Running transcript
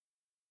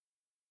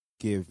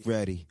Get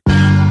ready.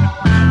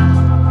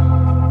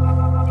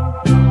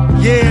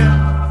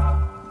 Yeah.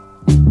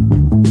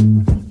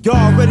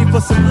 Y'all ready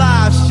for some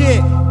live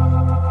shit?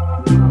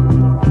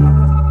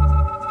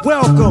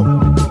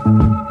 Welcome.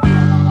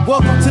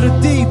 Welcome to the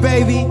D,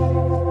 baby.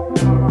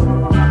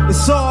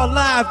 It's all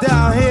live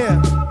down here.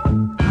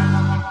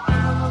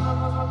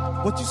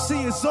 What you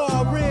see is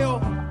all real.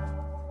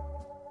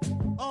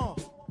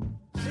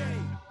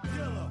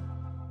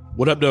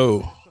 What up,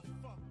 though?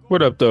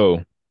 What up,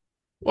 though?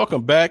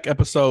 Welcome back,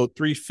 episode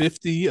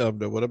 350 of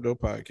the Wudupdoe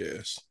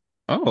podcast.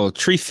 Oh,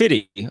 Tree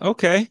Fitty.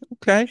 Okay.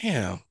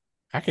 Damn,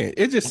 I can't.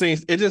 It just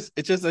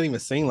doesn't even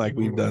seem like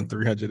we've done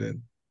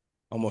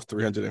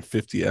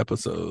 350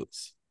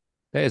 episodes.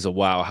 That is a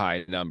wild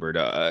high number,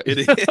 dog. It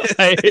is.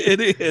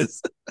 It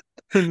is.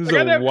 It's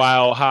Like a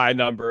wild high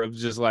number of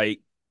just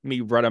like me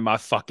running my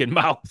fucking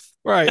mouth.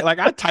 Right. Like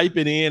I type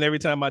it in every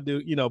time I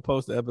do,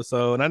 post the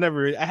episode. And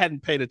I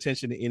hadn't paid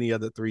attention to any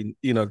other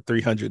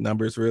 300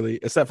 numbers really,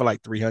 except for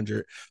like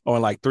 300 or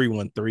like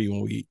 313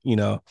 when we,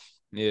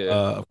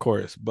 of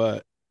course.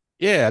 But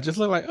yeah, I just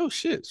look like, oh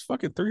shit, it's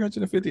fucking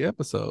 350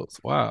 episodes.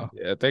 Wow.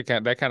 Yeah,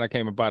 that kind of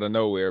came up out of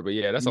nowhere. But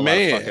yeah, that's a lot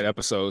Man. of fucking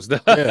episodes.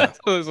 Yeah.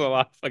 There's a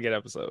lot of fucking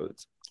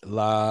episodes. A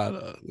lot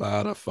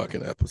of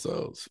fucking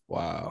episodes.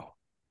 Wow.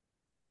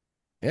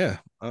 Yeah.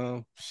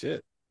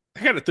 Shit.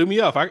 That kind of threw me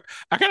off. I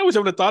kind of wish I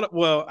would have thought.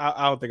 Well,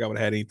 I don't think I would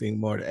have had anything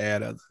more to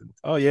add. Other than,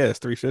 oh yeah, it's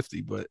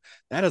 350, but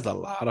that is a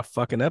lot of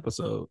fucking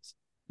episodes.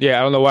 Yeah,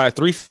 I don't know why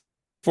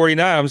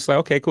 349. I'm just like,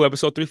 okay, cool.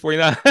 Episode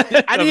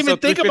 349. I didn't even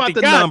think about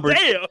the God number.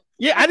 Damn.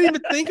 Yeah, I didn't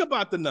even think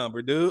about the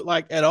number, dude.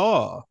 Like at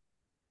all.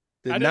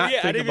 I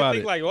didn't even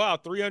think like, wow,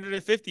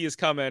 350 is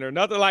coming or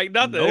nothing. Like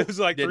nothing. Nope, it was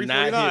like did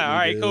 349. not hit me, All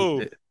right,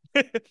 dude.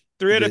 cool.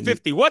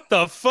 350. What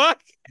the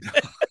fuck?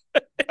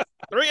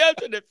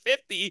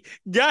 350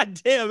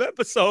 goddamn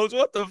episodes.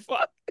 What the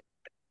fuck?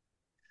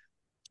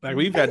 Like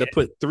we've had to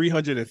put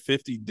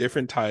 350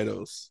 different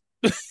titles.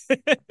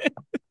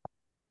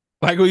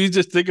 Like when you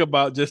just think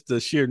about just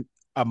the sheer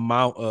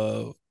amount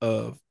of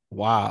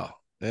wow.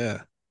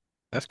 Yeah.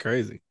 That's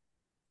crazy.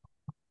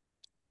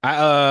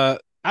 I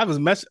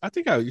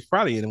think I was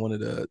probably in one of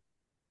the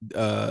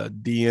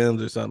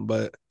DMs or something,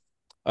 but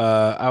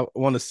I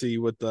want to see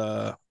what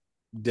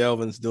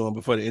Delvin's doing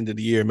before the end of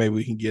the year. Maybe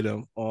we can get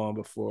him on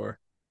before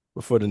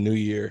the new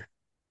year.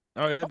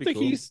 Oh, I don't think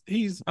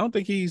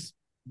he's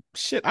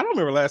shit. I don't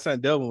remember last time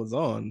Delvin was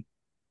on.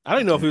 I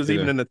don't know if he was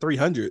even in the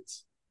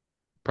 300s.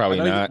 Probably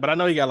not. But I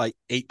know he got like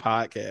 8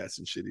 podcasts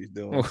and shit he's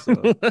doing.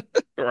 So.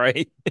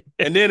 Right.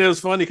 And then it was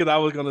funny because I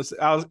was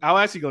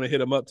actually gonna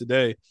hit him up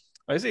today.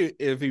 I see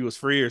if he was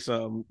free or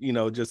something,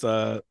 just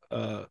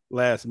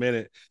last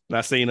minute. And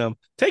I seen him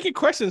taking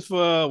questions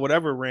for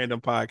whatever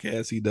random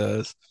podcast he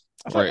does.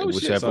 Right,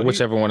 like,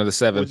 whichever one of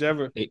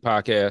the 8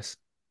 podcasts.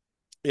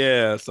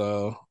 Yeah,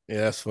 so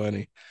yeah, that's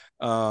funny.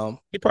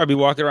 He probably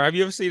walked around. Have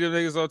you ever seen the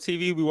niggas on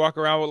TV? We walk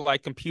around with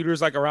like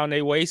computers like around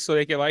their waist so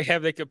they can like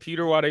have their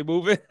computer while they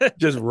moving.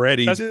 Just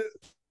ready. That's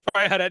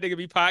probably how that nigga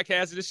be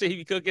podcasting and shit. He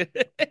be cooking.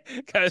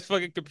 Got his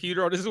fucking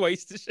computer on his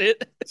waist and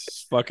shit.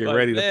 Just fucking like,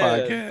 ready to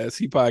podcast.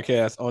 He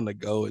podcasts on the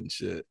go and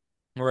shit.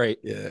 Right.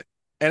 Yeah.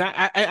 And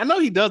I know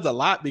he does a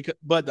lot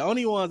but the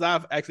only ones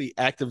I've actually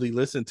actively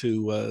listened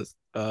to is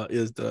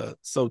the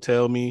So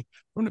Tell Me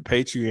from the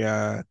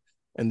Patreon.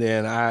 And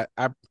then I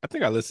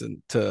think I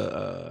listened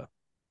to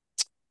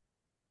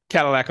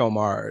Cadillac on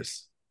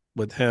Mars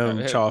with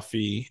him,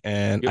 Chaffee,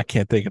 and I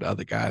can't think of the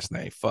other guy's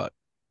name. Fuck.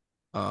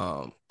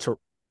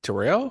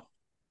 Terrell,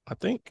 I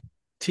think.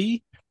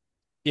 T.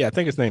 Yeah, I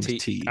think his name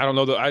is T. I don't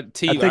know I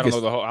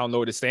don't know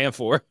what it stands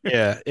for.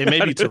 Yeah, it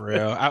may be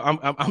Terrell.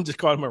 I'm just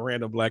calling him a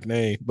random black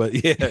name, but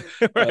yeah,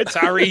 right,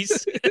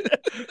 Tyrese.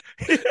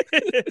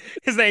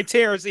 His name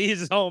Terrence.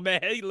 He's his own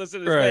man. He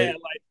listens to his man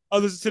like I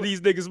listen to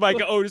these niggas Mike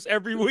and Otis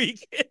every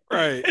week.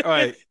 Right.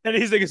 And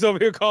these niggas over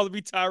here calling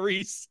me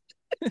Tyrese.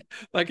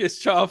 Like it's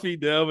Chaffee,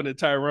 Delvin, and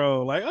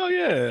Tyrone. Like, oh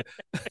yeah.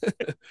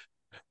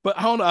 But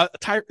I don't know.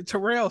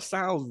 Terrell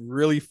sounds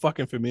really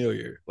fucking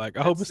familiar. Like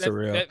I hope it's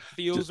Terrell. That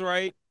feels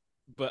right,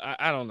 but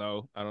I don't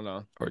know.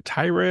 Or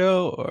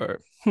Tyrell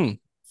or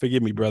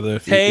forgive me, brother.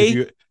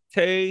 If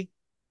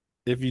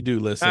you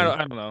do listen, I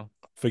don't know.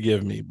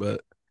 Forgive me,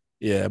 but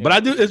yeah. But I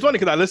do. It's funny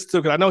because I listen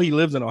to because I know he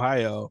lives in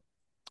Ohio.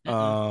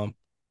 Mm-hmm.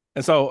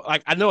 And so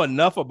like I know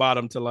enough about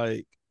him to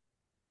like,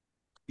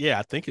 yeah,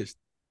 I think it's.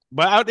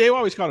 But they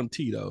always call him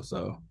T though.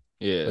 So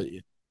yeah.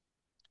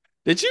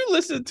 Did you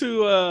listen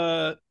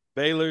to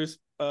Baylor's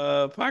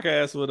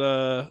podcast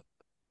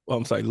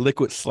with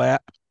Liquid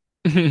Slap?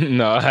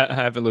 No, I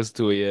haven't listened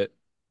to it yet.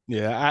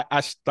 Yeah,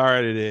 I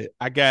started it.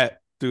 I got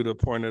through the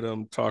point of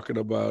them talking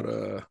about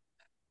where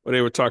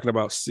they were talking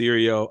about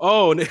cereal.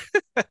 Oh, and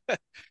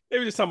they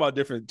were just talking about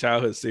different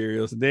childhood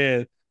cereals. And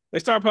then they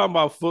started talking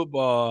about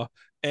football.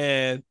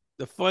 And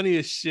the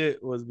funniest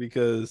shit was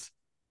because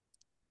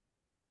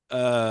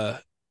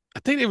I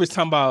think they was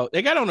talking about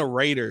they got on the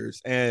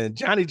Raiders and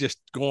Johnny just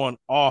going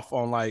off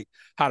on like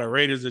how the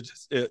Raiders are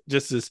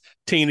just this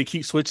team that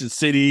keep switching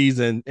cities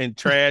and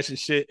trash and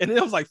shit. And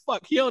it was like,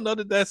 fuck, he don't know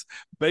that that's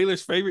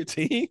Baylor's favorite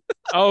team.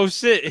 Oh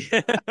shit.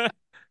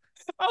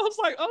 I was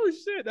like, oh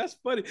shit, that's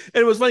funny.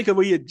 And it was funny because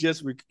we had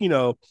just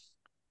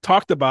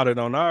talked about it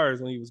on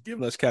ours when he was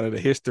giving us kind of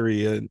the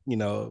history and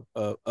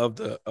of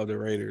the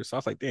Raiders. So I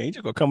was like, damn, he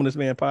just gonna come on this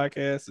man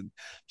podcast and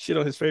shit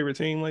on his favorite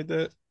team like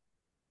that.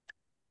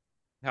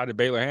 How did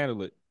Baylor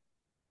handle it?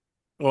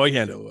 Oh, he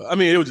handled it. I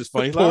mean, it was just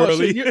funny. Like, oh,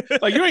 shit,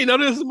 you ain't know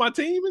this is my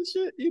team and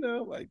shit.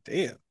 Like,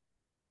 damn.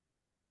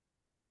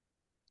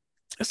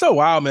 It's so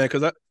wild, man.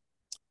 Because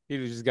He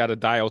just got a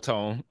dial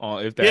tone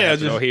on if that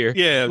happened out here.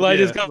 Yeah, like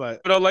yeah. just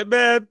like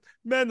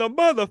man, the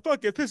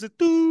motherfucking piston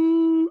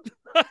dude.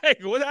 Like,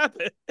 what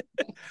happened?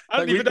 I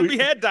don't even know we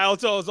had dial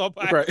tones on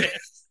podcast.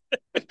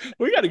 Right.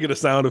 We got to get a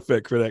sound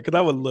effect for that because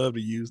I would love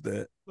to use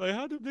that. Like,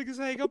 how do niggas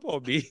hang up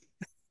on me?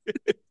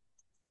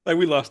 Like,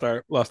 we lost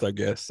our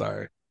guest.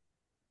 Sorry.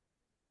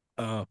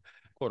 Quote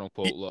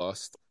unquote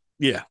lost.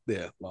 Yeah,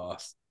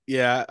 lost.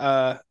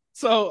 Yeah.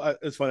 So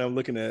it's funny. I'm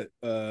looking at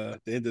the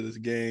end of this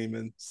game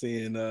and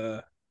seeing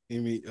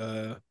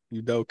Emi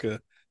Udoka,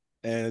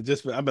 and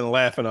just I've been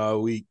laughing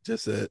all week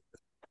just at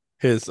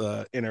his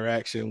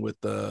interaction with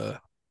with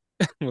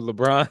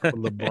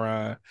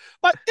LeBron.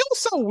 Like, it was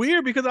so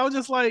weird because I was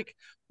just like,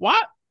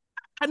 why?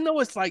 I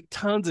know it's like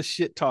tons of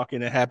shit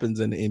talking that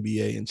happens in the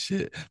NBA and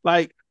shit.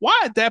 Like,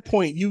 why at that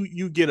point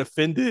you get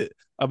offended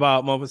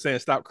about mother saying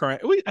stop crying?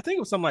 I think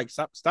it was something like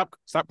stop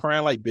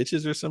crying like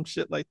bitches or some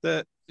shit like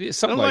that. Yeah,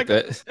 something like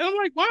that. And I'm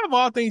like, why of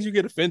all things you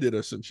get offended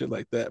or some shit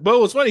like that? But it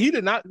was funny. He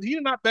did not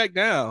back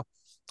down.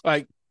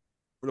 Like,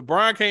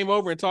 LeBron came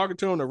over and talking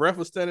to him. The ref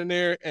was standing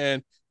there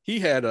and he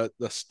had a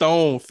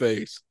stone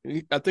face.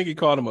 I think he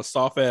called him a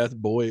soft ass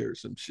boy or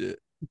some shit.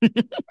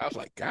 I was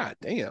like, God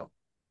damn.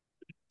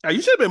 Now,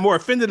 you should have been more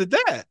offended at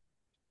that.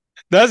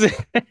 Does it?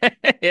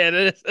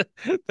 Yeah,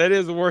 that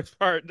is the worst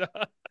part, dog.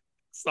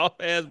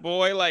 Soft ass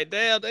boy, like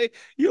damn,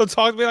 you don't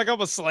talk to me like I'm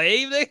a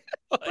slave, like,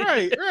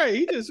 right.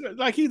 He just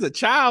like he's a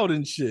child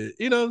and shit.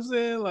 You know what I'm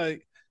saying?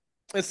 Like,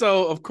 and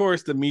so of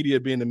course the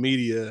media being the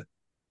media,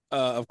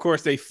 of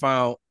course they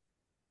found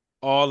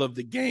all of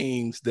the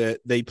games that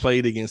they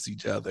played against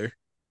each other.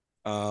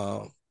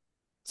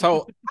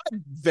 So I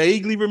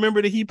vaguely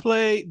remember that he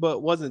played,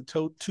 but wasn't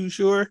too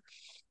sure.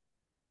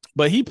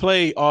 But he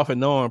played off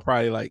and on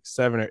probably like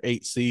 7 or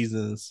 8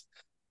 seasons.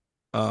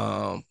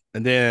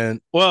 And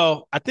then,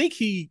 well, I think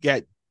he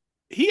got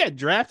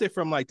drafted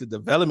from like the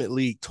development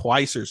league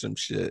twice or some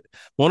shit.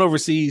 One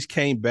overseas,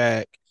 came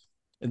back,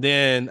 and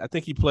then I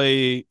think he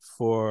played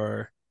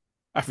for,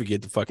 I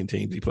forget the fucking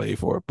teams he played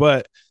for,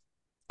 but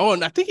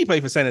and I think he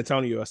played for San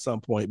Antonio at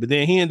some point. But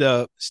then he ended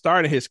up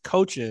starting his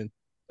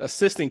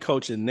assistant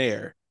coaching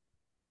there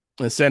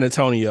in San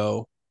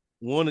Antonio,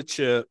 won a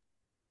chip.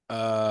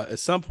 At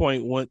some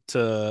point went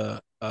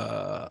to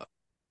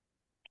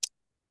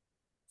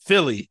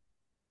Philly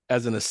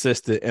as an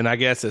assistant, and I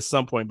guess at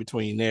some point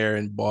between there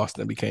and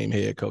Boston became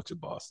head coach of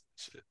Boston.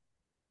 Shit.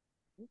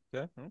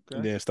 Okay.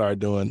 And then started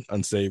doing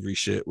unsavory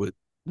shit with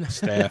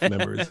staff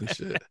members and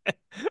shit.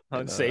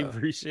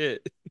 Unsavory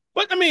shit.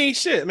 But I mean,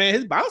 shit, man,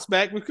 his bounce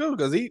back was cool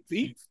because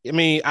he I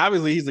mean,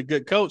 obviously he's a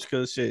good coach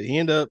because shit, he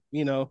ended up,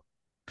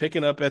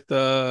 picking up at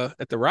the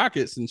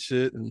Rockets and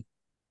shit, and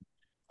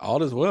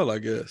all is well, I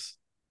guess.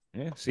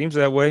 Yeah, seems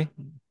that way.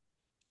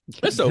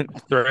 So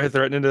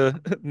threatening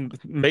to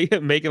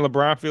making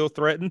LeBron feel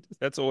threatened.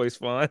 That's always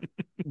fun.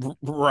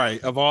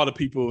 Right. Of all the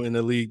people in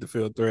the league to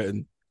feel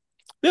threatened.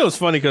 It was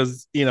funny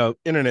because,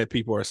 internet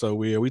people are so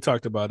weird. We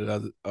talked about it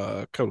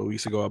a couple of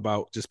weeks ago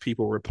about just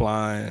people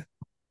replying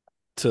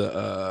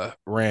to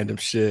random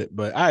shit.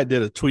 But I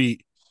did a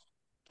tweet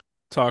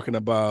talking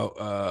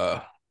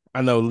about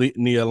I know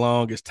Nia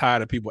Long is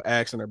tired of people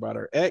asking her about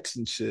her ex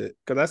and shit.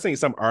 Because I seen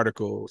some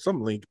article,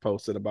 some link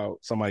posted about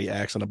somebody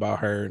asking about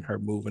her and her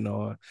moving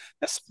on.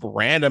 That's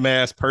random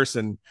ass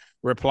person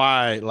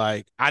replied,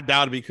 like, I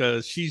doubt it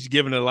because she's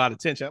giving it a lot of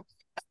attention.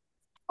 I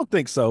don't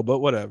think so, but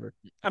whatever.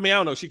 I mean, I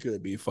don't know. She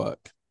could be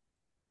fucked.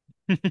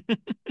 But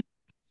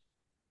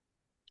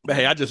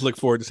hey, I just look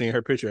forward to seeing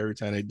her picture every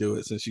time they do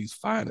it since she's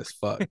fine as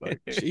fuck.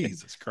 Like,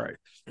 Jesus Christ.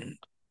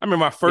 I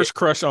remember my first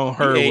crush on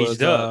her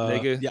was up,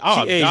 nigga.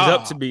 Yeah, she aged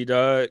up to me,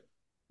 dog.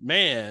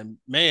 Man.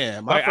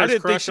 My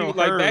first crush on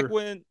her, back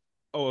when.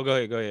 Oh, go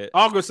ahead.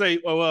 I'll go say,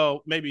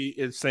 well, maybe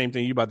it's the same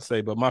thing you about to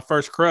say, but my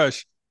first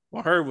crush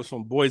on her was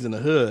from Boys in the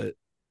Hood,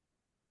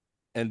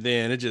 and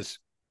then it just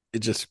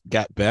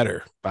got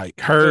better. Like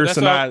her,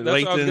 Sanaa Lathan. That's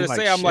what I was gonna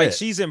say. I'm shit. like,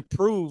 she's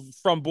improved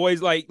from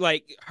Boys.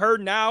 Like her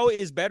now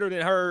is better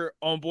than her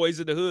on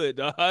Boys in the Hood,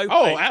 dog.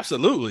 Oh,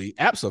 absolutely,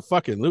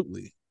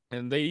 absolutely.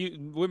 And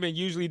women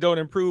usually don't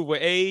improve with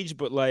age,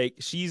 but like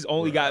she's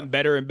only gotten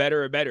better and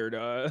better and better,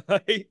 dog.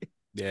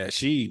 Yeah,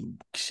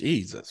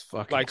 Jesus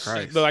fucking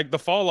Christ. Like the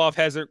fall off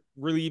hasn't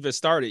really even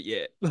started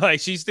yet. Like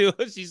she's still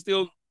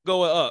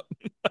going up.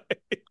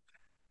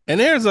 And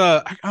there's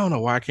I don't know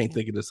why I can't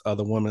think of this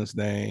other woman's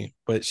name,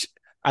 but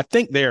I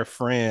think they're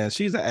friends.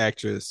 She's an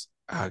actress.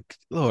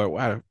 Lord,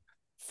 why the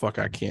fuck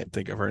I can't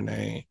think of her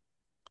name.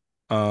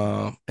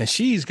 And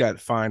she's got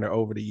finer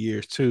over the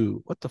years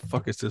too. What the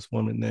fuck is this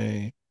woman's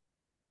name?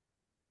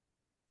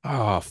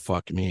 Oh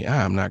fuck me.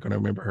 I'm not gonna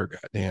remember her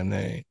goddamn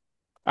name.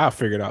 I'll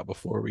figure it out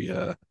before we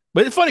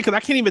but it's funny because I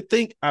can't even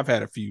think. I've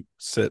had a few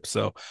sips,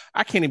 so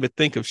I can't even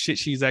think of shit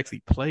she's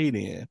actually played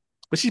in.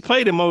 But she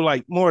played in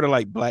more to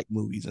like black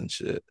movies and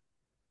shit.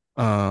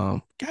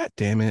 God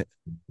damn it.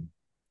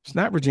 It's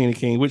not Regina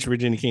King, which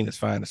Regina King is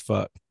fine as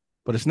fuck.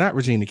 But it's not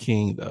Regina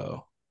King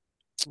though.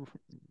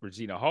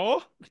 Regina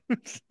Hall,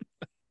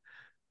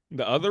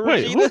 the other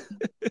Wait, Regina.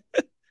 who?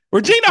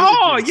 Regina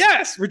Hall. Regina?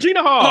 Yes, Regina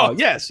Oh, Hall.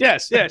 Yes. You're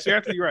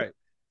absolutely right.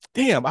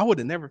 Damn, I would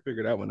have never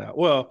figured that one out.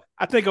 Well,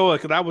 I think I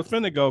would because I was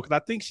finna go because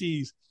I think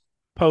she's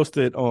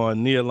posted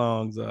on Nia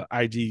Long's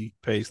IG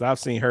page. So I've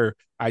seen her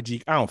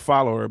IG. I don't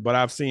follow her, but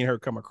I've seen her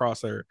come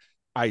across her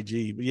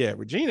IG. But yeah,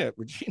 Regina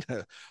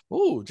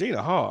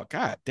Hall.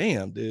 God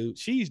damn, dude.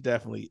 She's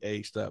definitely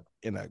aged up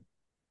in a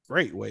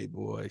great way,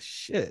 boy.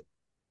 Shit.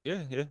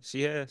 yeah,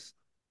 she has.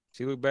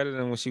 She looked better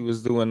than when she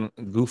was doing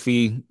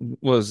Goofy.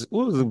 What was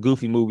the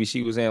Goofy movie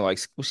she was in? Like,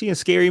 was she in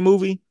Scary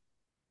Movie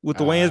with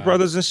the Wayans Uh,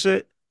 brothers and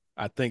shit?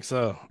 I think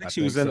so. I think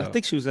she was in. I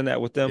think she was in that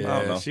with them. I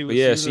don't Yeah, know, but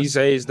yeah, she was she's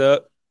aged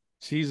up.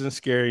 she's in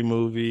Scary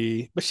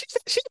Movie, but she's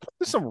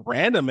playing some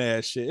random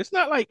ass shit. It's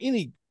not like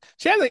any.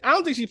 She has like I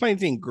don't think she's playing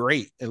anything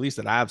great, at least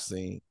that I've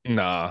seen.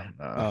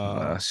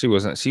 Nah. She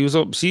wasn't.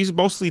 She's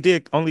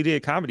mostly only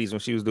did comedies when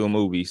she was doing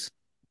movies.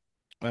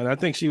 And I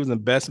think she was in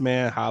Best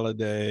Man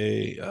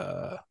Holiday.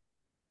 I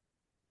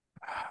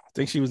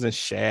think she was in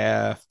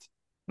Shaft.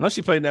 I know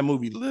she played in that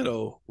movie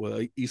Little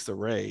with Issa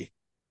Rae.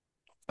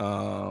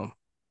 I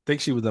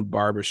think she was in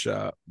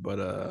Barbershop,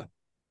 but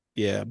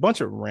yeah, a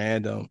bunch of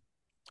random.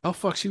 Oh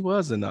fuck, she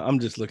was in. I'm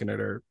just looking at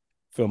her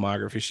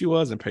filmography. She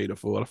was in Pay the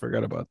Fool. I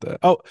forgot about that.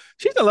 Oh,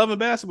 she's in Love and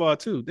Basketball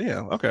too.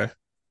 Damn. Okay.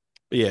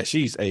 But yeah,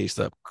 she's aged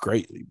up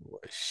greatly, boy.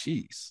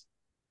 She's.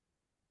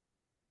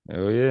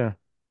 Oh yeah.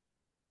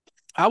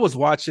 I was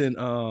watching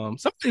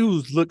somebody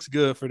who looks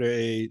good for their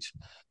age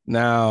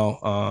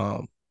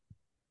now.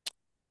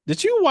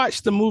 Did you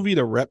watch the movie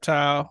The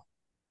Reptile?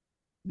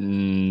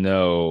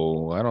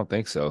 No, I don't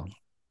think so.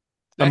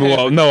 I That mean, had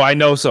well, no, I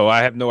know so.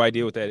 I have no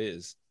idea what that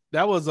is.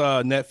 that was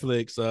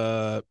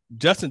Netflix.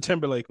 Justin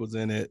Timberlake was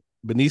in it.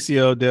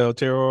 Benicio del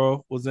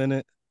Toro was in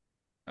it.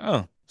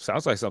 Oh,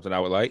 sounds like something I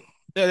would like.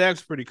 Yeah,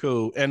 that's pretty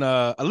cool. And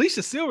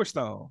Alicia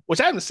Silverstone,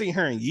 which I haven't seen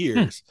her in Hmm.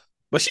 years,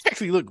 but she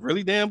actually looked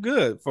really damn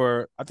good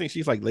for I think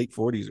she's like late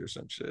 40s or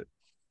some shit.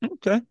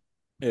 Okay.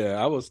 Yeah,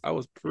 I was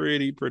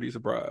pretty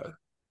surprised.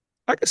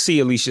 I could see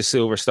Alicia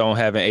Silverstone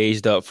having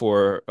aged up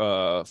for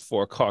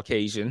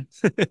Caucasian.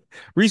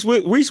 Reese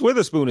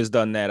Witherspoon has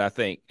done that, I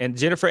think, and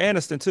Jennifer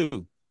Aniston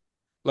too.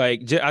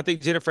 Like I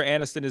think Jennifer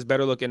Aniston is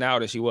better looking now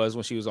than she was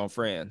when she was on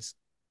Friends.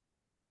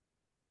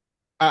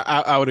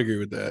 I would agree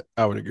with that.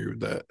 I would agree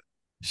with that.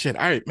 Shit,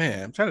 all right,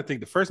 man. I'm trying to think.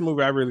 The first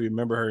movie I really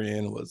remember her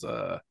in was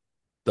the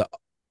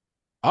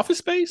Office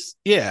Space.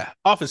 Yeah,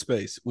 Office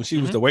Space when she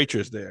was Hmm. the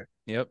waitress there.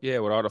 Yep, yeah,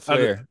 with all the Uh,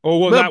 flair. Oh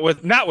well,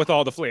 but not with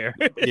all the flair.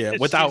 yeah,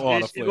 without all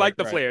the She flair. liked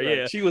the flair, Right.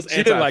 yeah. She was She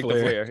didn't anti like the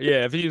flair. flair.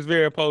 Yeah, he was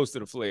very opposed to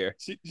the flair.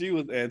 She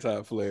was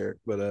anti flair,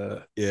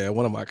 but yeah,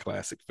 one of my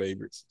classic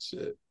favorites.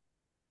 Shit.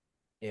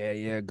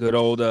 Yeah, good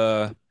old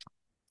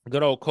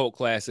cult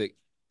classic.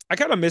 I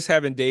kind of miss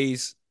having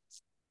days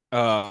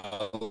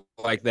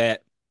like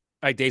that.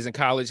 Like days in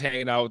college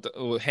hanging out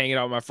with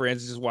my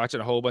friends, just watching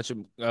a whole bunch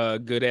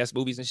of good ass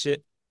movies and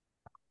shit.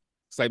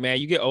 It's like, man,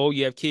 you get old,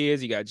 you have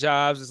kids, you got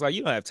jobs. It's like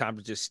you don't have time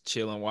to just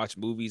chill and watch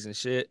movies and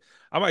shit.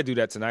 I might do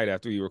that tonight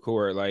after we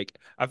record. Like,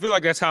 I feel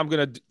like that's how I'm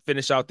gonna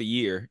finish out the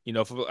year. You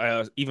know,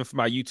 for even for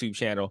my YouTube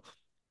channel,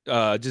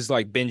 just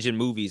like binging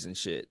movies and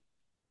shit,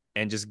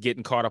 and just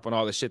getting caught up on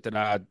all the shit that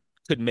I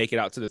couldn't make it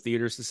out to the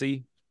theaters to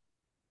see.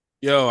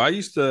 Yo, I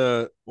used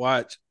to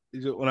watch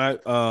when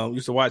I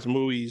used to watch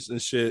movies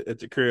and shit at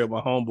the crib.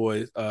 My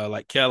homeboys,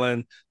 like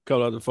Kellen, a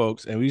couple other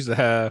folks, and we used to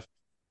have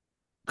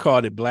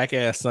called it Black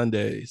Ass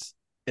Sundays.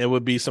 It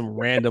would be some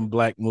random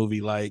black movie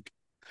like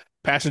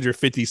Passenger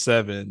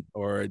 57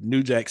 or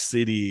New Jack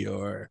City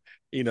or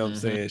you know what I'm Hmm.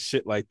 saying,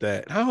 shit like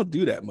that. I don't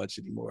do that much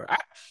anymore.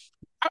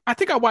 I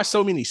think I watch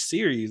so many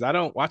series. I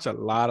don't watch a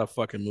lot of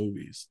fucking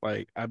movies.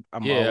 Like I'm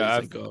always Yeah,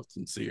 engulfed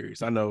in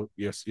series. I know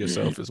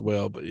yourself as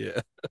well, but yeah.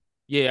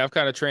 Yeah, I've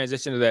kind of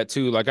transitioned to that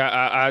too. Like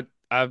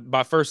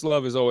my first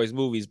love is always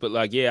movies, but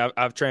like, yeah,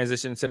 I've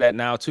transitioned to that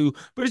now too.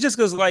 But it's just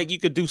because like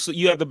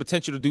you have the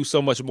potential to do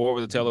so much more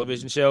with a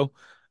television show,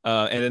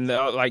 and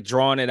then like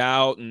drawing it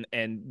out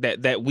and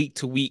that week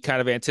to week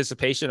kind of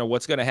anticipation of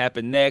what's going to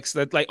happen next.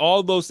 That like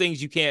all those things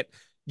you can't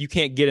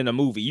get in a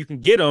movie. You can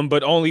get them,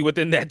 but only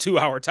within that 2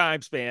 hour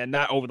time span,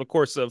 not over the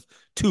course of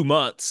 2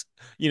 months.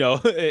 You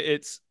know,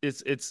 it's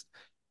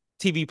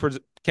TV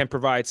can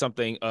provide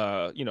something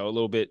a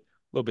little bit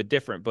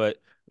different. But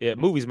yeah,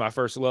 movies my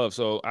first love.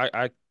 So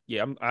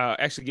yeah, I'm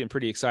actually getting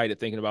pretty excited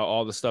thinking about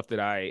all the stuff that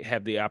I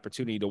have the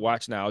opportunity to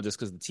watch now, just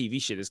because the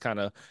TV shit is kind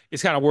of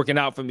it's kind of working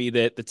out for me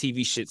that the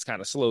TV shit's kind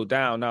of slowed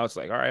down. Now it's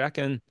like, all right,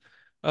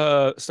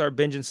 start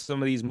binging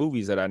some of these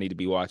movies that I need to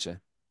be watching.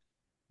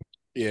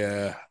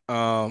 Yeah.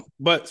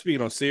 But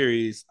speaking on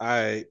series,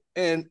 and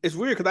it's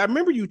weird because I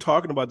remember you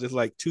talking about this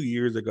like 2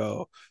 years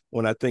ago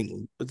when I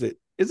think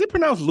is it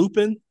pronounced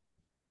Lupin?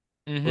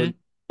 Or Hmm.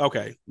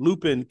 okay,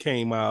 Lupin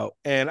came out,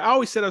 and I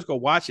always said I was gonna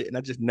watch it, and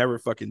I just never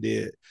fucking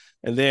did.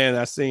 And then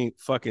I seen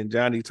fucking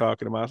Johnny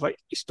talking about. I was like,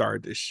 he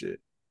started this shit,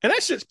 and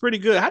that shit's pretty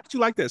good. How did you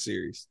like that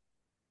series?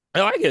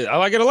 I like it. I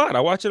like it a lot.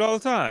 I watch it all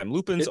the time.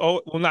 Lupin's It,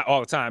 all well, not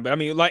all the time, but I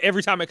mean, like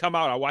every time it come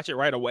out, I watch it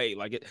right away.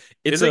 Like it's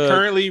is it a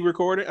currently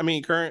recorded? I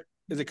mean, current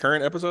is it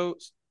current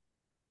episodes?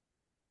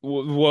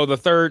 well, the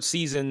third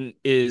season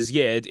is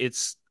yeah,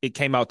 it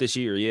came out this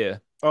year. Yeah,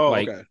 Oh,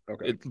 like okay,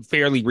 okay. it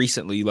fairly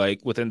recently,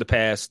 like within the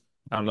past,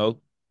 I don't know,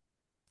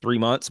 3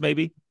 months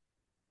maybe.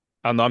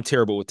 I don't know. I'm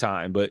terrible with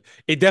time, but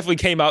it definitely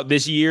came out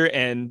this year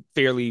and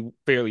fairly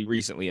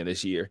recently in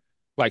this year,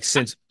 like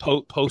since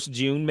post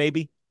June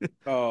maybe.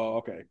 Oh,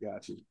 okay,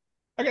 got you.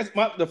 I guess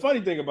the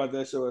funny thing about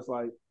that show is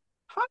like,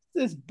 how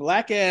does this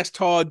black ass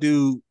tall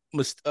dude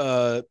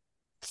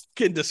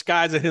can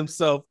disguise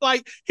himself?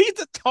 Like he's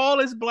the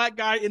tallest black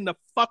guy in the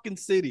fucking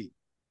city.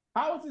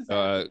 How is this Uh,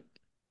 happening?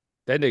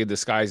 that nigga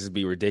disguises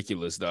be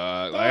ridiculous,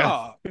 dog. Like,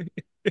 Dog.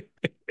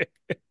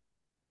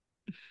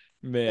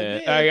 And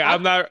man, then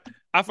I'm not.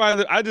 I find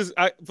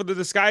that for the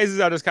disguises,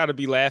 I just kind of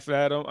be laughing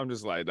at them. I'm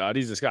just like, nah,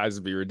 these disguises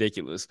be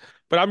ridiculous.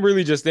 But I'm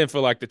really just in for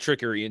like the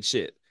trickery and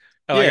shit.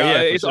 Like, yeah, yeah,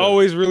 for it's sure.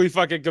 always really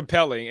fucking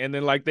compelling. And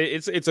then like,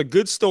 it's a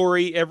good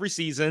story every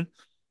season,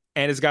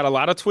 and it's got a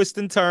lot of twists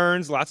and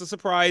turns, lots of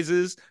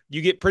surprises.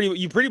 You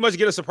pretty much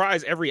get a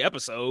surprise every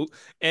episode.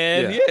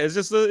 And Yeah. yeah, it's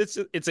just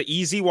it's an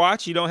easy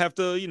watch. You don't have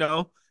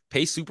to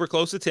pay super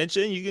close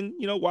attention. You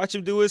can watch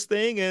him do his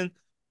thing and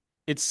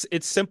it's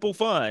simple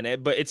fun,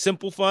 but it's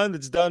simple fun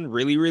that's done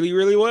really, really,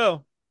 really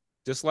well.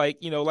 Just like,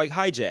 like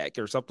Hijack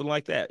or something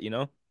like that.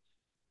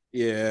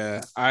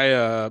 Yeah.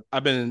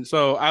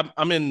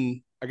 I'm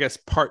in I guess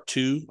part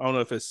two. I don't know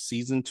if it's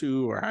season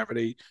two or however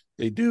they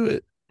do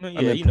it. Well,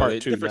 I'm yeah, in part they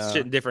two different shit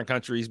now. in different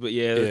countries, but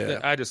yeah, Yeah.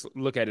 I just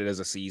look at it as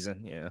a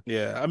season. Yeah.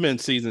 Yeah. I'm in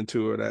season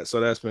two of that.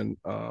 So that's been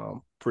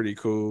pretty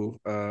cool.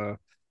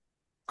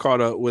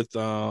 Caught up with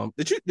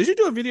did you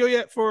do a video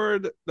yet for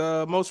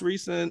the most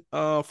recent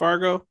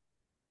Fargo?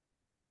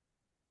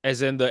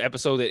 As in the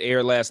episode that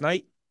aired last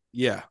night?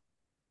 Yeah.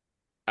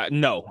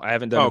 No, I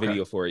haven't done Oh, a okay.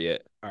 video for it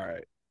yet. All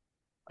right.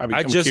 I'm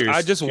I just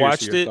curious for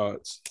watched your it.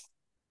 thoughts.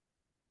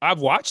 I've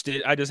watched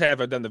it. I just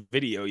haven't done the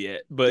video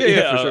yet. But Yeah, yeah,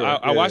 yeah, for sure. I Yeah,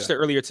 yeah. watched it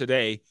earlier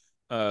today.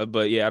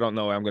 But yeah, I don't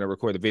know. I'm gonna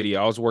record the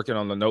video. I was working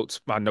on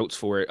my notes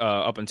for it,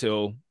 up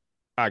until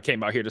I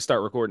came out here to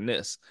start recording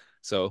this.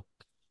 So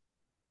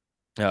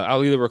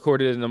I'll either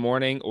record it in the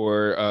morning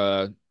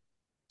or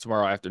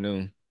tomorrow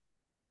afternoon.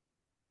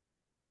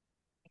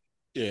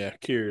 Yeah,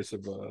 curious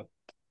about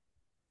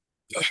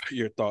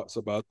your thoughts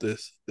about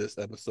this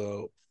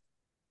episode.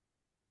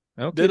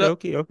 Okay, Did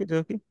dokie, okay,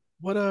 dokie.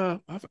 what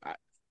I'm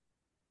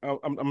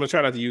gonna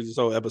try not to use this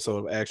whole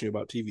episode of asking you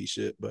about TV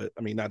shit, but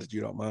I mean not that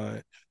you don't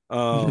mind.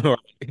 Um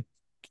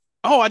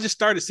oh, I just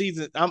started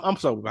season. I'm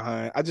so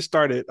behind. I just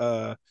started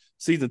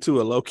season two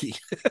of Loki.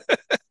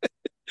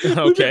 We've been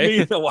Okay.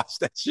 meaning to watch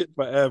that shit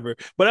forever,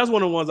 but that's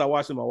one of the ones I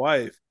watched with my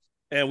wife,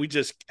 and we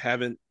just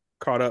haven't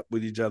caught up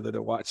with each other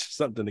to watch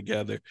something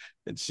together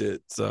and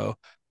shit. So,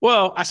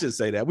 well, I should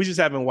say that we just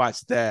haven't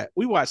watched that.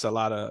 We watched a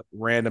lot of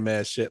random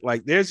ass shit.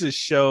 Like there's this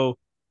show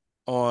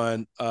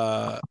on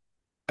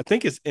I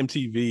think it's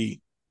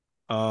MTV.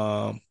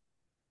 Um,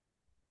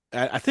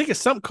 I think it's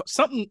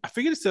something. I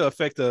forget it's the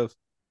effect of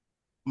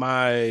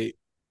my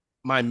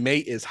my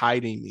mate is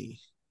hiding me.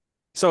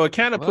 So it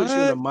kind of puts you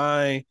in the What?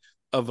 mind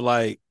of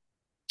like,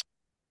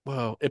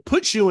 well, it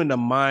puts you in the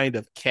mind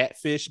of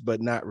catfish,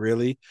 but not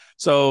really.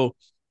 So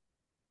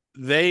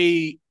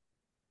they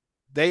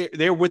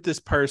they're with this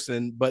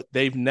person, but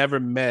they've never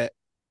met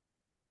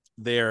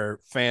their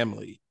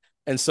family.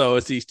 And so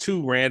it's these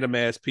two random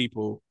ass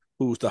people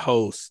who's the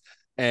host,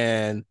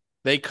 and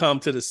they come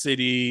to the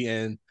city,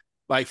 and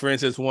like for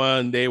instance,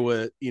 one they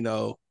would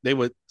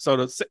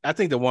I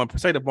think the one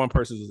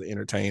person was an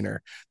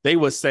entertainer. They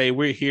would say,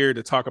 "We're here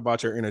to talk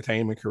about your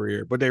entertainment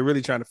career," but they're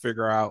really trying to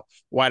figure out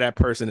why that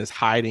person is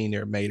hiding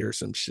their mate or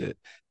some shit.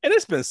 And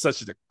it's been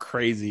such the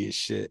craziest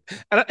shit,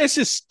 and it's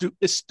just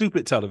it's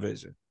stupid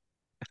television,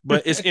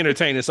 but it's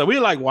entertaining. So we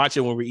like watch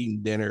it when we're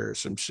eating dinner or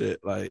some shit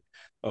like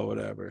or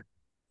whatever.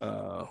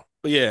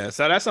 But yeah,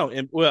 so that's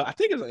on. Well, I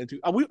think it's on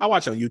MTV. I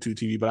watch on YouTube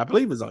TV, but I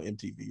believe it's on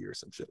MTV or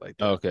some shit like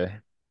that. Okay.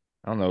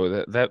 I don't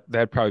know.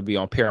 That'd probably be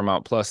on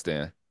Paramount Plus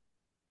then.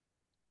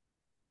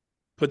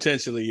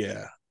 Potentially,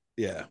 yeah,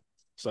 yeah.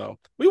 So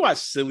we watch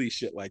silly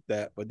shit like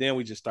that, but then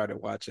we just started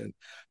watching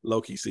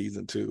Loki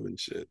season two and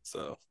shit.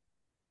 So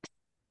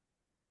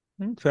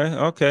Okay,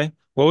 okay.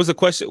 What was the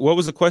question? What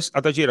was the question?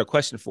 I thought you had a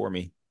question for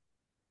me.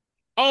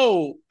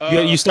 oh,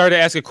 You started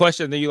to ask a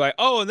question, then you're like,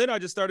 oh, and then I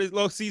just started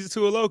season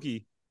 2 of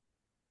Loki.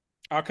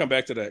 I'll come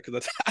back to that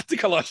because I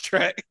think I lost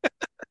track.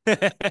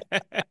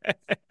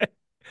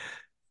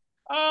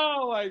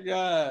 Oh my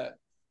god.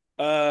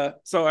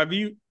 So have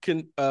you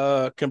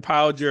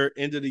compiled your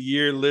end of the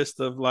year list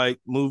of like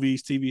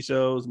movies, TV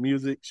shows,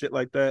 music, shit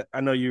like that?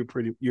 I know you're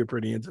pretty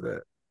into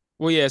that.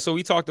 Well, yeah, so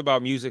we talked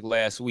about music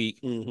last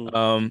week.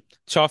 Mm-hmm.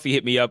 Chaffee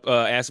hit me up,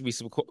 asking me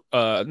some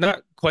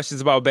not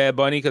questions about Bad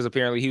Bunny because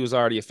apparently he was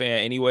already a fan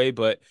anyway,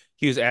 but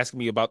he was asking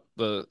me about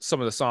the some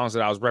of the songs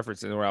that I was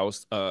referencing when I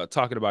was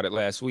talking about it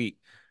last week.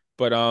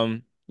 But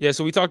yeah,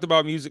 so we talked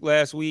about music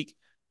last week.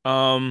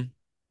 Um,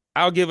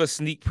 I'll give a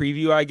sneak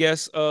preview, I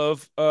guess,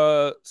 of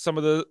some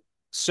of the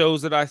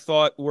shows that I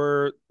thought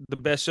were the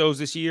best shows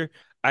this year.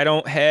 I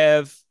don't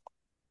have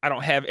I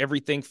don't have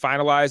everything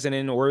finalized and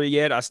in order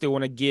yet. I still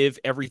want to give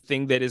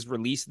everything that is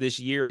released this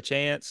year a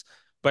chance,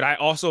 but I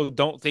also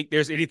don't think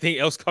there's anything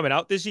else coming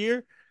out this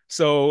year.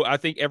 So I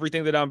think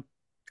everything that I'm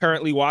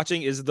currently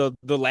watching is the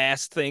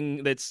last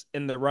thing that's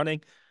in the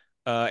running.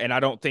 And I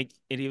don't think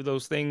any of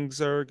those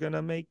things are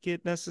gonna make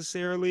it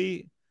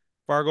necessarily.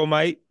 Fargo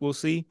might, we'll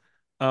see.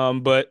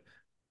 But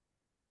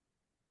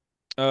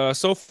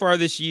so far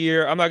this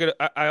year, I'm not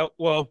gonna.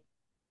 Well,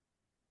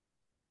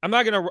 I'm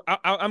not gonna.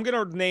 I'm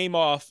gonna name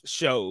off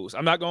shows.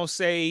 I'm not gonna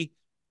say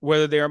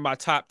whether they're in my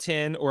top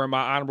 10 or in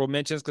my honorable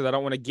mentions because I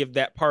don't want to give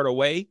that part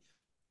away.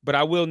 But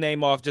I will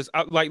name off just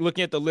like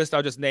looking at the list.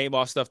 I'll just name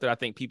off stuff that I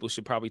think people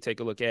should probably take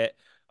a look at.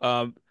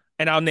 Um,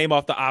 and I'll name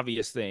off the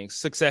obvious things.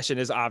 Succession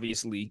is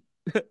obviously,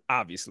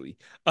 obviously.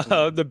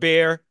 Mm-hmm. The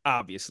Bear,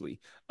 obviously.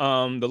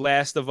 The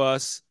Last of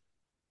Us,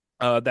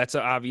 that's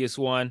an obvious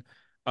one.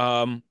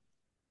 Um,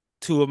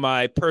 two of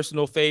my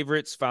personal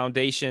favorites: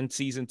 Foundation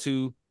season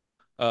two,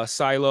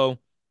 Silo.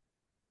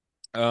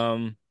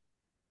 Um,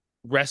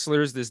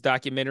 Wrestlers, this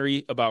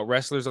documentary about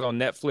wrestlers on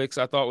Netflix,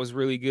 I thought was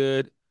really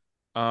good.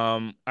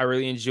 I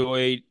really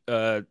enjoyed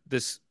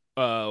this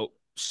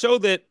show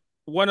that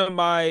one of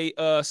my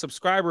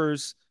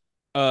subscribers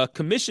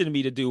commissioned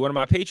me to do. One of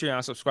my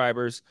Patreon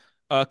subscribers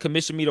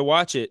commissioned me to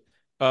watch it.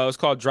 It was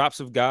called Drops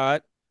of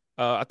God.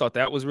 I thought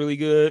that was really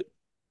good.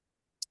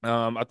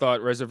 I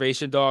thought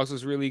Reservation Dogs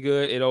was really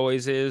good. It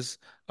always is.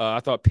 I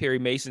thought Perry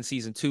Mason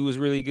season two was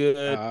really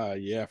good. Ah,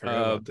 yeah, I forgot Uh,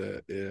 about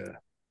that.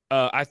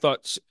 Yeah. I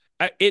thought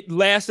it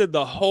lasted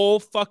the whole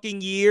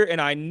fucking year, and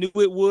I knew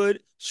it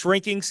would.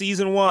 Shrinking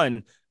season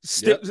one,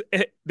 still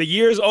Yep. the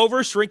year is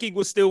over. Shrinking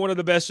was still one of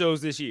the best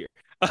shows this year.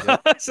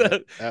 Yep. Yep. So,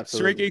 Shrinking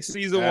Absolutely.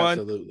 season one.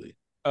 Absolutely.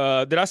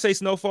 Did I say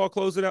Snowfall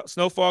closed it out?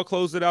 Snowfall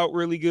closed it out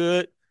really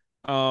good.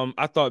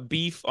 I thought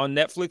Beef on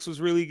Netflix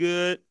was really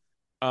good.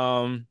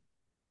 Um,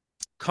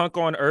 Kunk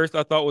on Earth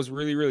I thought was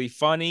really really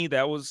funny.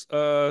 That was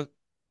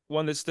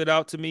one that stood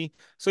out to me.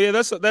 So yeah,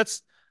 that's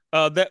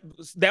that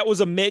that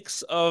was a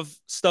mix of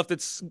stuff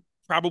that's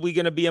probably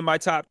going to be in my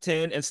top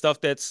 10 and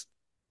stuff that's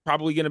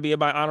probably going to be in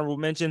my honorable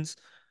mentions.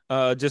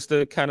 Just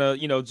to kind of,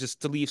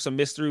 just to leave some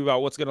mystery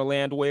about what's going to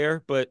land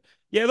where. But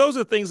yeah, those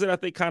are things that I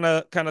think kind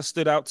of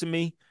stood out to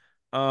me.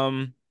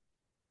 Um,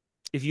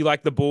 if you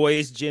like The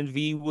Boys, Gen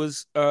V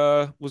was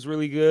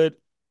really good.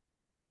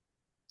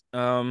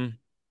 Um,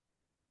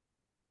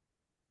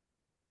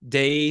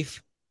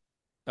 Dave.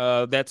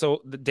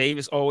 Dave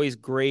is always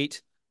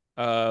great.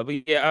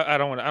 But yeah, I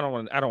don't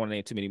want to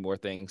name too many more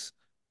things.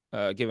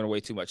 Giving away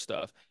too much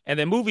stuff. And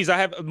then movies I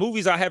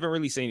haven't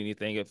really seen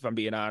anything, if I'm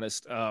being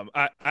honest.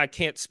 I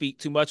can't speak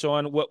too much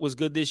on what was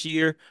good this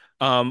year.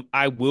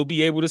 I will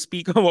be able to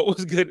speak on what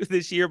was good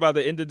this year by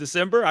the end of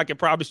December. I can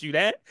promise you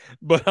that.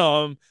 But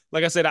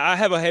like I said, I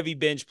have a heavy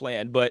binge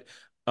plan, but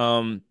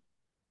um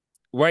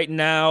right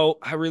now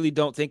I really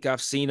don't think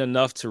I've seen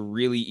enough to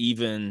really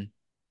even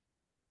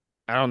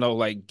I don't know,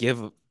 like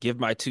give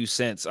my 2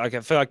 cents. Like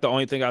I feel like the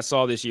only thing I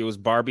saw this year was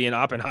Barbie and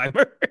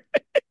Oppenheimer,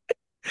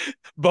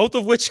 both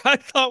of which I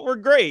thought were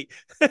great.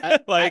 I, I,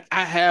 Like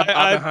I have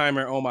I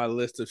Oppenheimer on my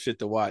list of shit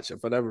to watch,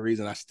 and for whatever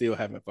reason, I still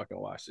haven't fucking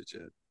watched it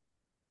yet.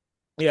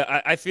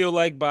 yeah, I feel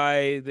like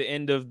by the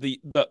end of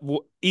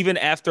even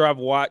after I've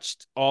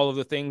watched all of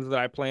the things that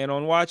I plan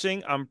on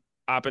watching, I'm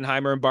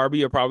Oppenheimer and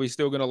Barbie are probably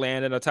still going to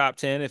land in a top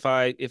 10 if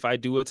I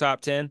do a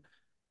top 10.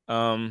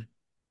 Um,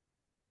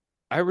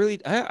 I really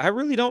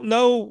don't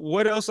know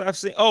what else I've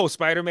seen. Oh,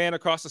 Spider-Man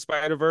Across the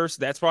Spider-Verse.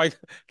 That's probably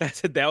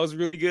that was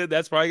really good.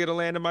 That's probably gonna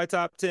land in my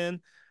top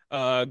 10.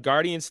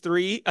 Guardians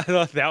 3. I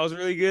thought that was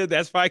really good.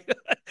 That's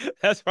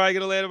probably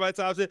gonna land in my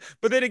top 10.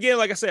 But then again,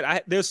 like I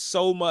said, there's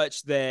so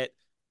much that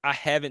I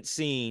haven't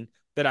seen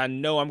that I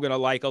know I'm gonna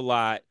like a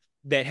lot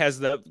that has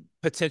the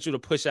potential to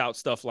push out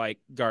stuff like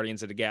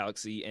Guardians of the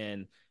Galaxy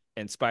and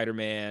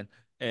Spider-Man.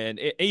 And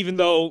even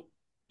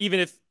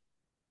if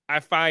I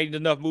find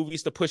enough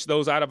movies to push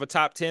those out of a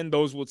top 10,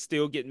 those would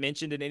still get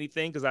mentioned in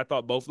anything because I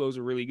thought both of those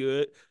are really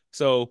good.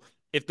 So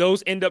if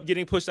those end up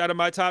getting pushed out of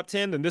my top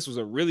 10, then this was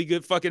a really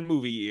good fucking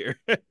movie year.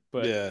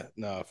 But Yeah,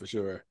 no, for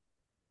sure.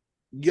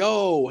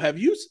 Yo, have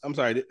you? I'm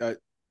sorry.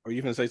 Are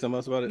you gonna say something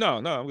else about it? no,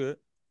 no, I'm good.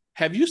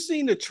 Have you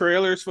seen the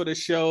trailers for the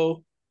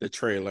show? The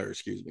trailer,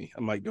 excuse me.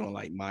 I'm like doing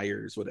like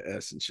Myers with an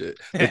S and shit.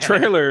 The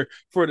trailer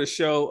for the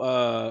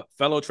show,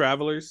 Fellow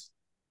Travelers.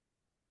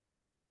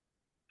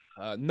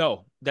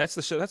 No, that's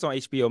the show. That's on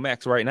HBO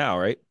Max right now,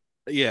 right?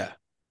 Yeah,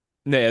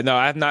 Yeah, no,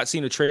 I have not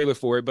seen a trailer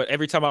for it, but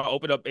every time I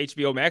open up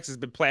HBO Max, it's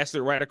been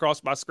plastered right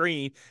across my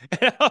screen.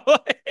 And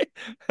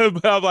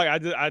but I'm like,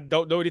 I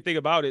don't know anything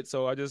about it,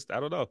 so I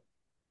don't know.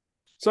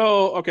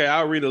 So, okay,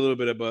 I'll read a little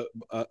bit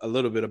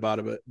about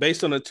it. But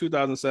based on a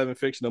 2007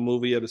 fictional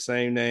movie of the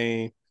same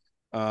name,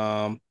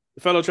 the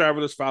fellow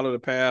travelers follow the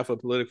path of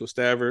political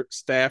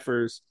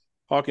staffers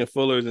Hawking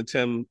Fullers and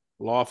Tim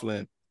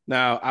Laughlin.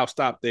 Now, I'll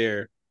stop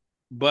there,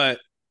 but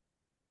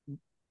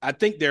I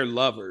think they're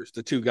lovers,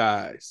 the two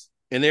guys,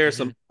 and there are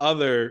some Mhm.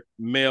 other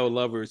male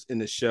lovers in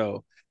the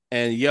show.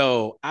 And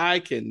yo, I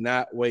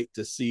cannot wait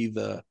to see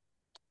the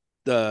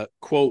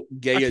quote I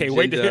gay can't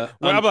wait to hear. agenda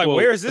Well, I'm like, unquote.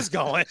 where is this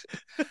going?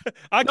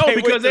 I No, can't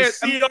because wait to they're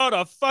see all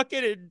the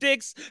fucking and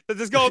dicks that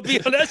is going to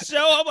be on that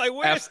show. I'm like,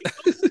 where is Abs-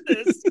 he going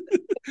with this?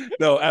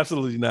 no,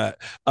 absolutely not.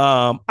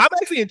 I'm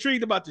actually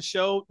intrigued about the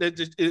show.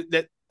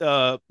 The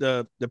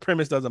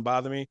premise doesn't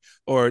bother me,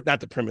 or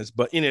not the premise,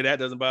 but any of that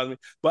doesn't bother me.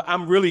 But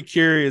I'm really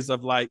curious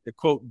of like the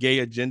quote gay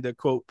agenda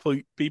quote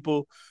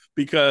people,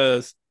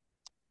 because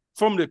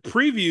from the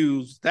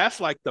previews, that's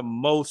like the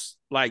most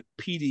like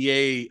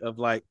PDA of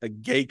like a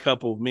gay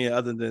couple of men,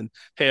 other than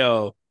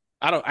hell.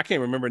 I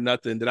can't remember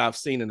nothing that I've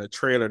seen in a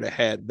trailer that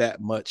had that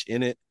much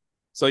in it.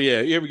 So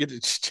yeah, you ever get the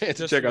chance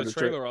to Just check from out the the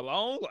trailer? trailer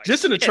alone, like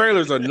Just in the shit.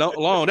 trailers are no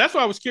long. That's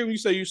why I was curious when you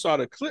say you saw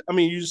the clip. I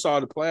mean, you just saw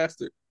the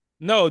plaster.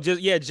 No,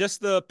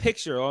 just the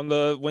picture on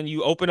the when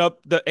you open up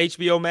the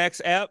HBO Max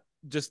app,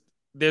 just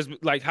there's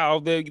like how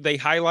they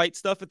highlight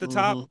stuff at the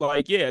top. Mm-hmm.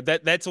 Like, yeah,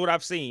 that's what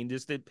I've seen.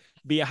 Just to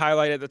be a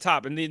highlight at the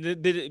top, and then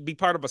it be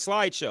part of a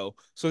slideshow,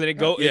 so that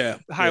it Yeah, yeah,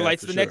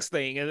 highlights for the sure. next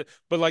thing.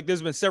 But like,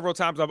 there's been several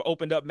times I've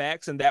opened up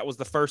Max, and that was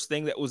the first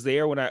thing that was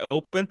there when I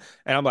opened,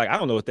 and I'm like, I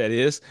don't know what that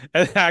is,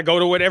 and I go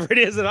to whatever it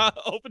is, and I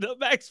open up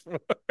Max for.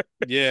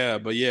 Yeah,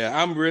 but yeah,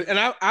 I'm really, and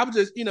I'm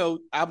just,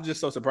 I'm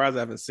just so surprised I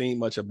haven't seen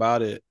much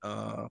about it.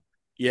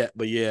 Yeah,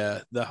 but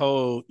yeah, the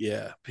whole,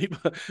 yeah,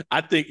 people,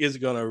 I think it's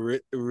gonna.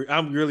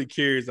 I'm really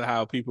curious of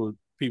how people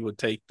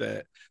take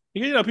that.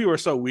 People are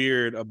so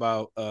weird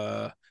about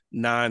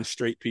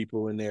non-straight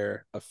people and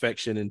their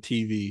affection in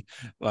TV.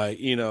 Like,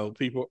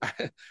 people,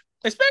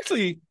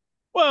 especially,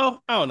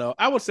 well, I don't know.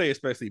 I would say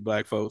especially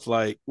black folks.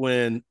 Like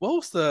when what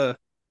was the?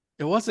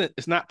 It wasn't.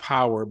 It's not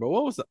Power, but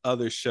what was the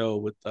other show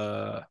with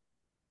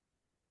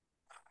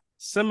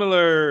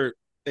similar?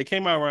 They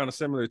came out around a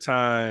similar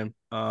time.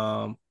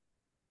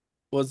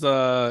 Was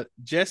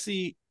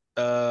Jesse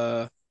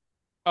uh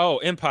Oh,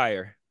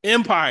 Empire.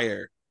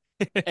 Empire,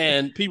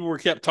 and people were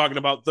kept talking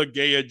about the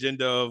gay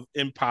agenda of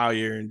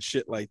Empire and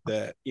shit like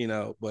that,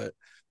 but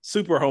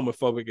super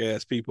homophobic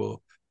ass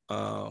people.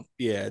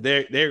 Yeah,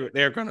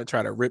 they're gonna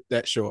try to rip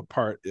that show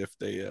apart if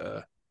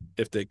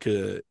they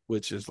could,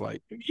 which is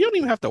like you don't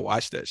even have to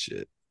watch that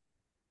shit.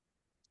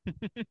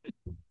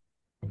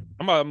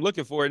 I'm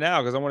looking for it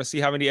now because I want to see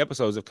how many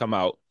episodes have come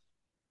out.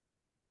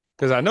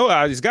 Because I know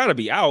it's got to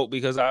be out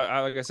because I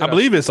like I I said I've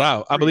believe seen it's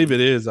out. I believe previews.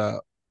 it is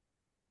out.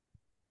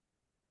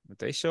 But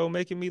they show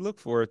making me look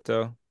for it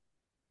though.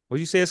 What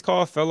you say it's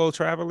called? Fellow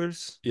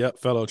Travelers? Yep,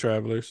 fellow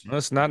travelers. No,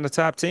 it's not in the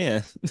top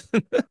 10.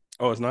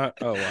 Oh, it's not.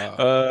 Oh,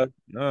 wow.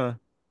 No.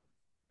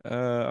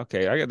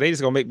 Okay. They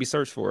just gonna make me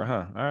search for it,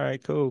 huh? All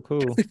right,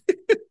 cool.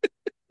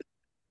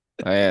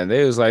 Man,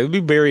 they was like, let me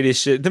bury this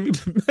shit. Let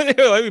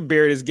me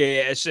bury this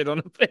gay ass shit on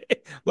the page.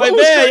 What Like,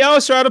 was man, great? y'all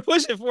was trying to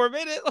push it for a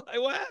minute. Like,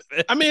 what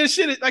happened? I mean,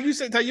 shit. Like you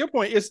said, to your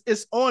point,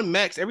 it's on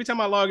Max. Every time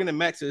I log into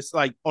Max, it's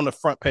like on the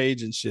front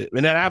page and shit.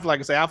 And then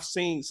like I say, I've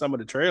seen some of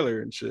the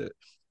trailer and shit.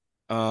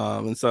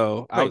 And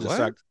so I Wait, was just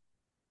what? shocked.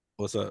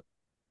 What's up?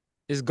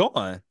 It's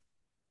gone.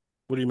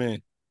 What do you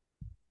mean?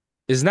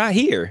 It's not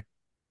here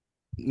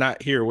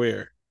Not here?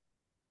 Where?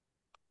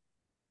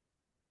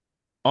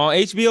 on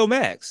HBO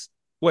Max.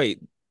 Wait,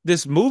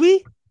 this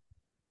movie?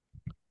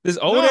 This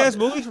old No, ass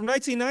movie from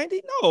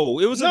 1990? No,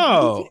 it was a new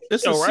no. TV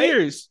It's a show, right?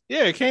 series.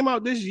 Yeah, it came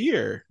out this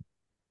year.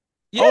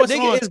 Yeah, Oh, it's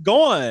nigga, on. it's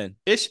gone.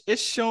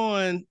 It's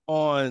showing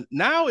on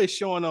now. It's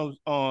showing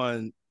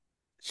on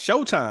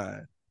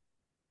Showtime.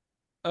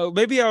 Oh,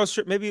 maybe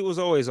it was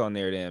always on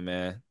there then,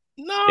 man.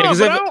 Yeah, No,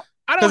 but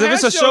I don't if have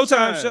it's a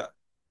Showtime Showtime. show,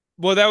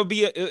 well, that would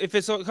be if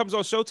it comes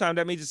on Showtime,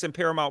 that means it's in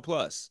Paramount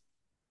Plus.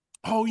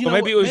 Oh, you So know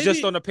maybe what? it was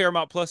just on the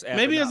Paramount Plus app and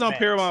Maybe it's not on Max.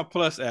 Paramount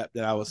Plus app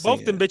that I was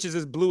Both them seeing. bitches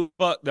is blue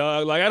fuck,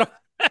 dog. Like I don't.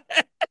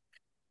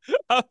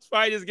 I was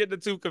probably just getting the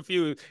two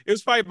confused. It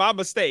was probably my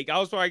mistake. I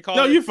was probably No,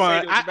 calling it you're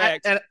saying fine. it was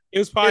Max. And It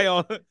was it probably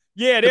on.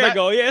 Yeah, because there you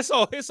go. Yeah,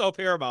 it's on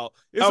Paramount.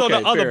 It's on the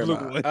okay, other blue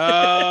Paramount. one.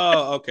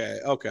 Oh, okay.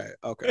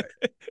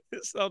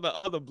 It's on the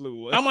other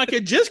blue one. I'm like,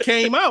 it just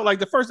came out. Like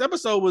the first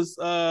episode was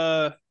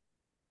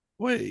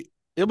wait,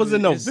 it was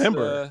in It's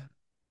November.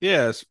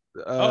 Yes.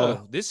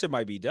 oh, this shit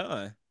might be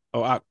done.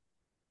 Oh,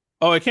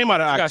 oh, it came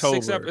out in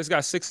October. It's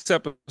got 6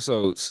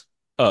 episodes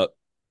up.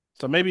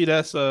 So maybe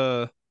that's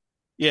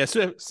yeah,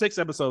 6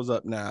 episodes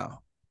up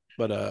now.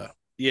 But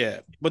yeah.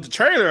 But the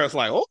trailer is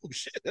like, oh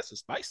shit, this is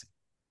spicy.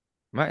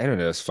 My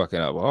internet is fucking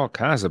up all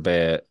kinds of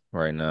bad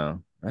right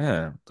now.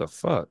 Man, what the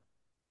fuck?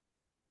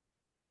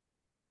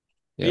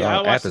 Yeah, Yeah, our I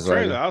watched app the is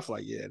trailer. lagging. I was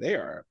like,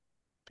 yeah,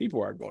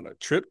 people are gonna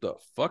trip the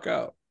fuck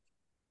out.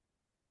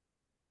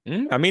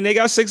 I mean, they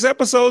got 6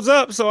 episodes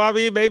up, so I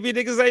mean, maybe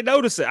niggas ain't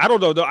notice it. I don't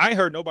know though. I ain't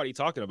heard nobody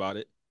talking about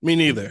it. Me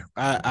neither.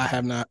 I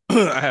have not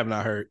I have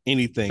not heard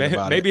anything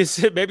about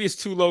it. Maybe it's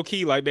too low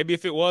key. Like maybe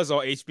if it was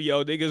on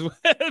HBO, niggas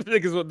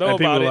niggas would know And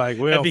people about are it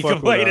like, and be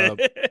complaining.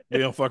 we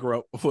don't fuck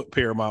around with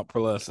Paramount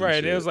Plus and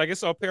Right? It was shit. like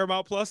it's on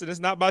Paramount Plus and it's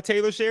not by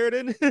Taylor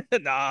Sheridan.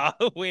 Nah,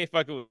 we ain't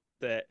fucking with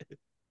that.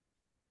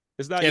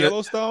 It's not And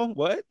Yellowstone.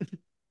 What?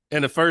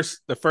 and the first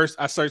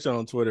I searched it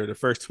on Twitter. The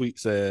first tweet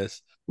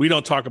says, "We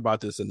don't talk about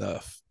this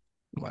enough."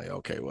 I'm like,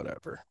 okay,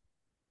 whatever.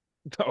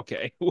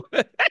 Okay.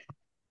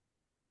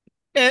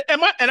 I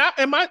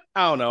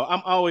don't know.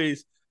 I'm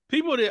always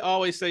people that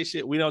always say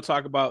shit. We don't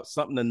talk about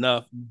something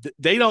enough.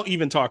 They don't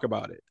even talk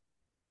about it.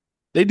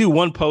 They do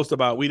one post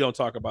about we don't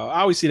talk about.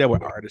 I always see that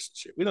with artists and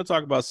shit. We don't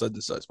talk about such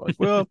and such much.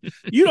 Well,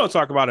 you don't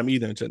talk about them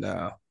either until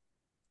now.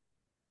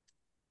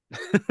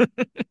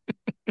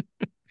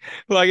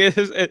 Like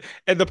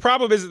and the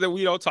problem is that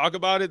we don't talk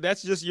about it.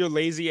 That's just your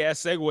lazy ass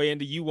segue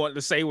into you wanting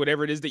to say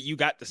whatever it is that you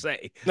got to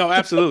say. No,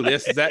 absolutely.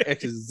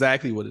 That's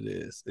exactly what it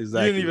is. You didn't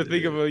Exactly even what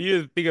think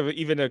it of is.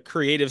 even a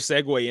creative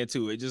segue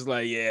into it. Just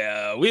like,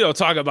 yeah, we don't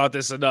talk about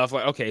this enough.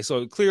 Like, okay,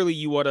 so clearly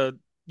you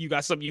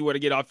got something you want to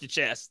get off your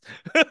chest.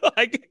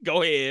 Like,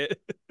 go ahead.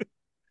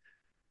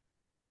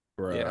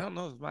 Yeah, I Bruh. don't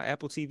know if my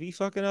Apple TV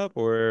fucking up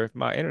or if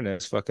my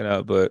internet's fucking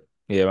up, but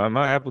yeah,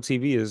 my Apple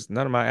TV is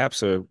none of my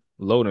apps are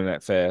loading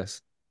that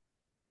fast.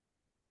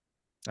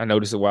 I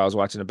noticed it while I was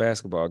watching a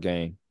basketball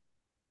game.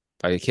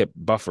 Like it kept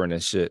buffering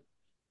and shit.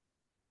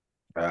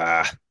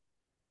 Ah,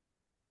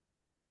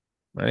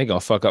 man, they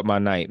gonna fuck up my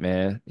night,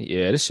 man.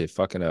 Yeah, this shit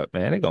fucking up,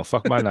 man. They gonna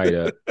fuck my night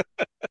up.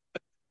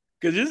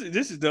 Because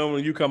this is done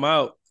when you come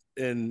out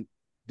and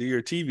do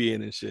your TV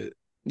in and shit.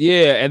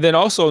 Yeah, and then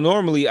also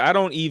normally I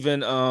haven't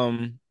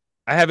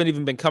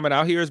even been coming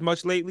out here as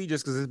much lately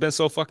just because it's been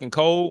so fucking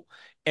cold.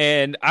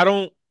 And I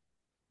don't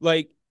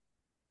like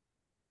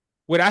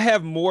when I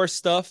have more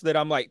stuff that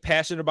I'm like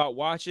passionate about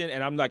watching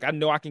and I'm like, I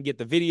know I can get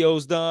the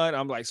videos done.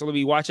 I'm like, so let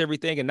me watch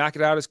everything and knock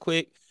it out as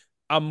quick.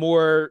 I'm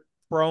more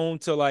prone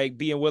to like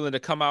being willing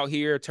to come out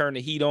here, turn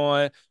the heat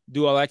on,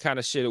 do all that kind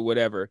of shit or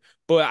whatever.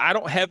 But I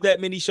don't have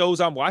that many shows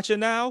I'm watching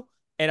now.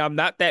 And I'm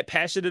not that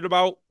passionate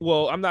about,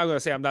 well, I'm not going to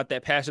say I'm not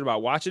that passionate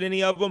about watching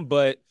any of them,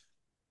 but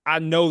I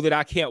know that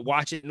I can't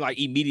watch it and like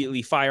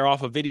immediately fire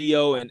off a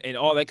video and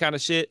all that kind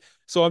of shit.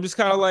 So I'm just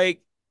kind of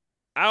like,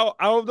 I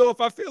don't know if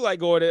I feel like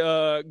going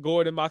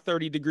in my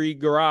 30-degree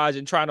garage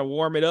and trying to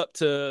warm it up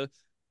to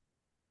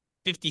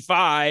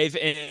 55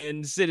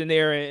 and sitting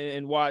there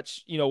and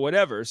watch,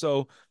 whatever.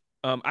 So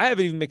I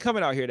haven't even been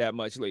coming out here that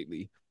much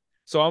lately.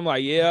 So I'm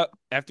like, yeah,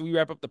 after we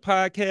wrap up the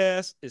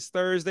podcast, it's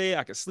Thursday.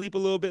 I can sleep a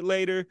little bit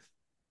later.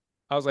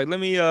 I was like, let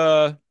me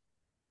well,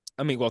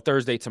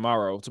 Thursday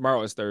tomorrow.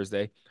 Tomorrow is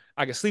Thursday.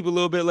 I can sleep a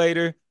little bit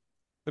later.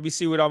 Let me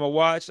see what I'm gonna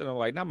watch. And I'm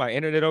like, now my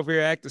internet over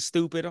here acting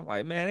stupid. I'm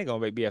like, man, they gonna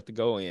make me have to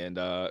go in.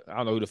 I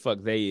don't know who the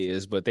fuck they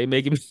is, but they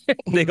making me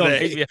they gonna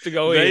make me have to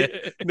go in.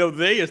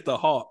 They is the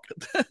hawk.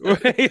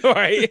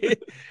 Right.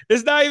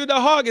 It's not even the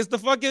hog, it's the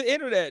fucking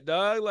internet,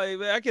 dog. Like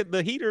man,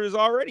 the heater is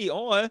already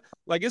on.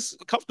 Like it's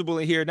comfortable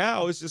in here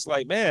now. It's just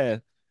like,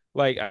 man,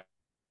 like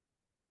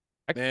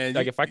Man,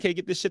 like if I can't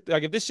get this shit,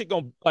 like if this shit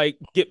gonna like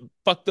get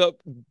fucked up,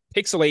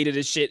 pixelated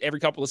and shit every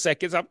couple of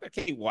seconds, I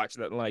can't watch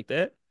nothing like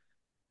that.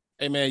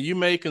 hey man, you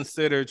may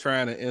consider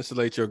trying to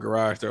insulate your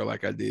garage door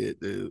like I did,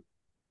 dude.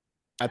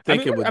 I I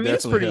think mean, it would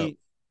it's definitely help.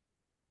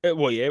 pretty.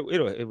 Well, yeah,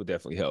 it would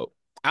definitely help.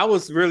 I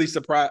was really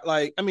surprised.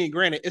 Like, I mean,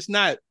 granted, it's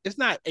not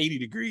 80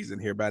 degrees in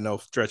here by no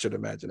stretch of the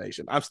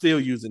imagination. I'm still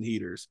using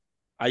heaters.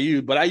 I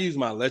use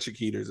my electric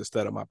heaters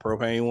instead of my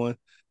propane one.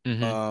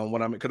 Hmm.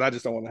 When I'm because I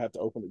just don't want to have to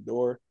open the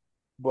door.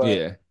 But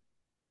Yeah.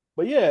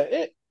 but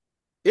yeah,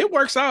 it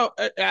works out.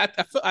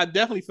 I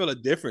definitely feel a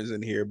difference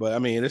in here. But I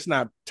mean, it's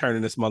not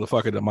turning this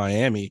motherfucker to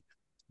Miami,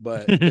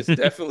 but it's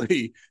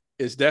definitely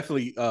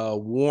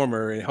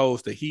warmer and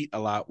holds the heat a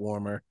lot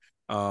warmer.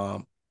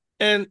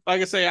 And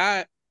like I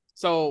say,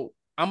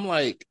 I'm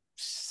like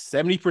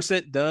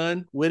 70%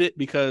 done with it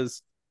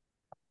because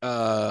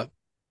so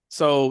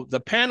the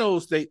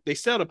panels they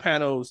sell the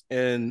panels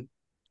in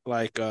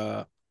like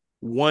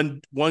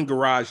one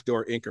garage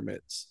door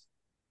increments.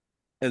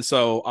 And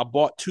so I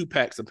bought 2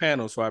 packs of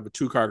panels, so I have a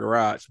 2-car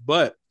garage.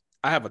 But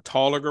I have a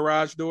taller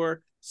garage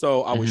door,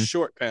 so I was Hmm.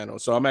 short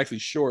panels. So I'm actually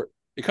short.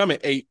 They come in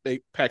eight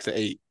packs of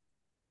 8.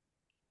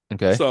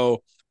 Okay.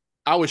 So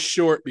I was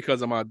short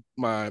because of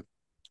my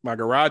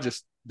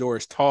door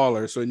is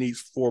taller, so it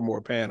needs 4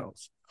 more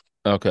panels.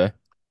 Okay.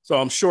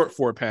 So I'm short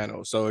 4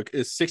 panels. So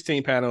it's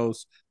 16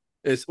 panels.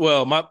 It's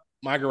well,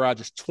 my garage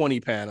is 20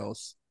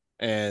 panels,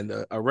 and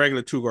a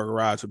regular 2-car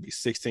garage would be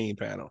 16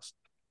 panels.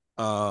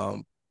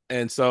 Um,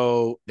 and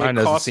so it Mine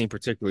doesn't costs. seem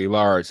particularly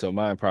large, so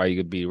mine probably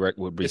would be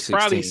It's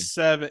probably 16.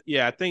 7.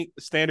 Yeah, I think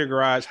standard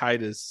garage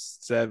height is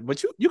 7,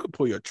 but you could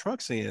pull your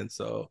trucks in.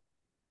 So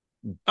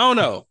I don't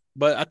know,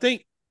 but I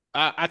think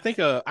I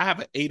have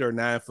an 8 or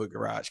 9 foot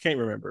garage. Can't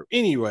remember.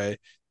 Anyway,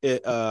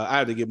 I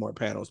had to get more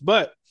panels,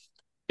 but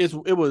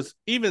it was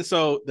even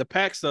so. The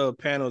packs of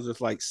panels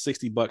is like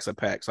 $60 a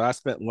pack, so I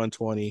spent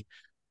 120.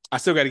 I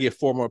still got to get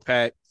four more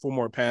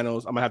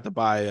panels. I'm gonna have to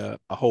buy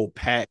a whole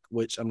pack,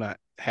 which I'm not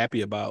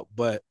happy about.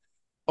 But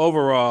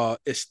overall,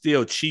 it's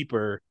still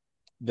cheaper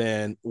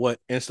than what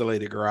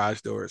insulated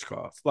garage doors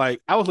cost.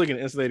 Like I was looking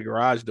at insulated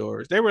garage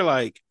doors, they were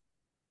like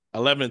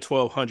 1,100 to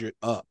 1,200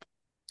 up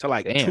to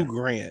like Damn.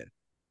 $2,000.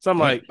 So I'm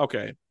Damn. like,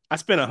 okay, I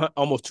spent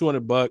almost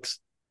 $200.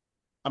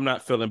 I'm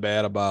not feeling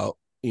bad about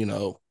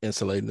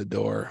insulating the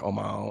door on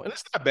my own, and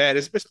it's not bad.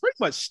 It's pretty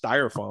much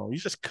styrofoam. You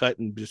just cut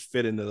and just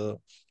fit into the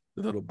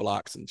little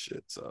blocks and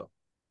shit. So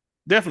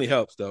definitely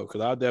helps though, because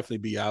I'll definitely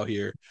be out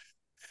here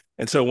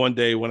until one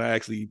day when I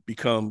actually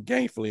become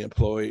gainfully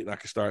employed and I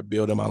can start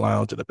building my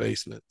lounge in the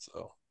basement.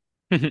 So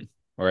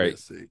Right.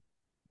 let's see.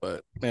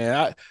 But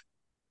man,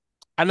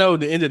 I know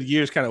the end of the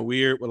year is kind of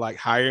weird with like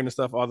hiring and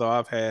stuff, although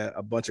I've had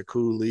a bunch of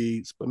cool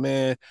leads. But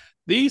man,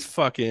 these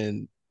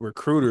fucking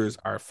recruiters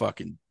are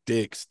fucking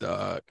dicks,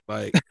 dog.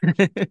 Like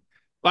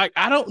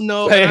I don't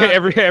know.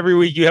 Every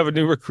week you have a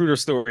new recruiter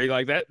story.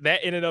 Like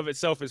that in and of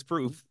itself is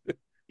proof.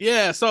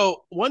 Yeah.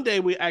 So one day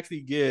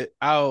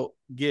I'll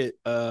get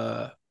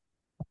Sheldon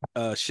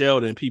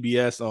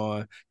PBS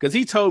on, because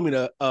he told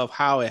me of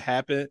how it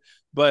happened.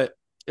 But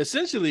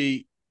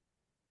essentially,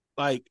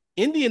 like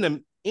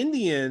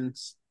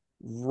Indians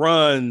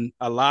run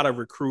a lot of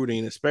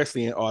recruiting,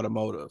 especially in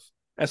automotive.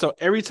 And so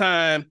every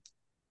time,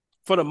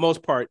 for the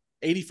most part,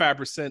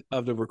 85%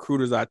 of the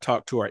recruiters I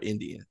talk to are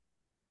Indian.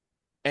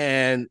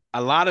 And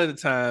a lot of the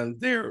time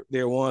they're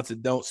ones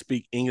that don't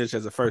speak English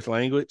as a first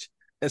language.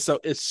 And so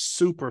it's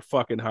super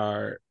fucking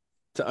hard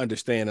to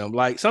understand them.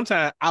 Like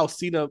sometimes I'll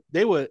see them,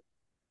 they would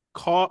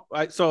call,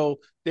 like, so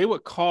they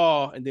would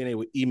call and then they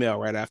would email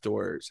right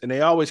afterwards. And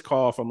they always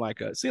call from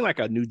seemed like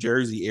a New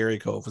Jersey area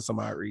code for some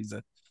odd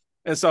reason.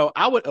 And so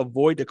I would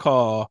avoid the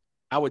call.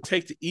 I would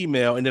take the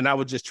email and then I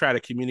would just try to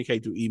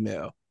communicate through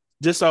email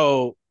just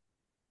so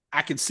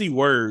I could see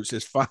words.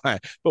 It's fine.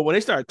 But when they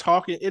start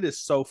talking, it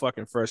is so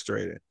fucking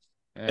frustrating.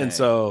 Hey. And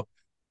so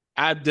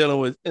I'm dealing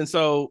with, and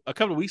so a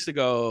couple of weeks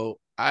ago,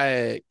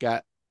 I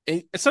got,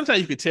 and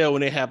sometimes you could tell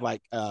when they have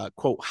like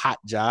quote hot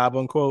job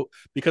unquote,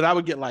 because I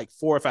would get like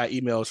 4 or 5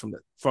 emails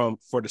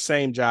for the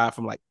same job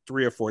from like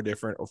 3 or 4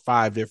 different or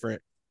 5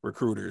 different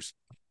recruiters.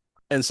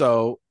 And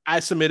so I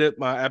submitted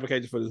my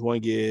application for this one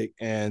gig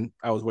and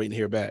I was waiting to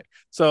hear back.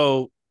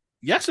 So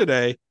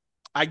yesterday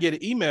I get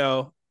an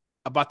email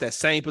about that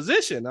same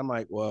position. I'm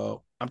like,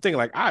 well, I'm thinking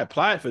like I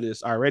applied for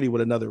this already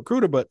with another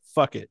recruiter, but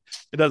fuck it.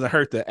 It doesn't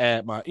hurt to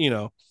add my,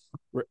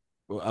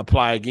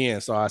 apply again.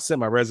 So I sent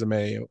my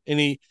resume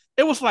and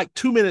it was like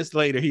 2 minutes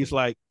later, he's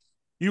like,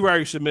 you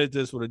already submitted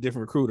this with a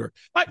different recruiter.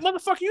 Like,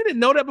 motherfucker, you didn't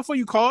know that before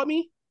you called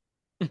me?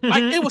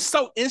 Like, it was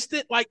so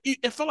instant. Like,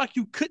 it felt like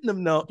you couldn't have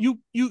known.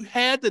 You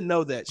had to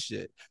know that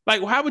shit.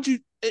 Like, how would you?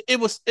 It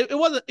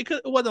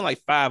wasn't like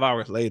 5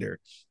 hours later,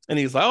 and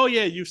he's like, "Oh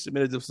yeah, you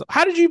submitted this."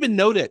 How did you even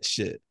know that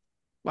shit?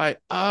 Like,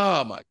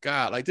 oh my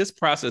god! Like, this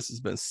process has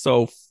been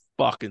so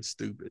fucking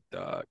stupid,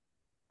 dog.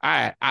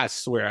 I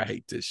swear I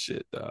hate this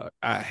shit, dog.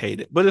 I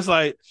hate it. But it's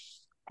like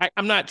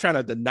I'm not trying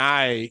to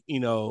deny,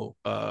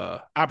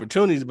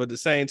 opportunities, but at the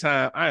same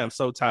time, I am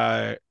so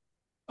tired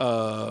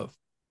of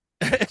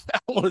I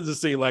wanted to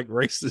say like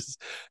racist,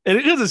 and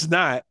it's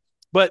not.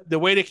 But the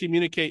way they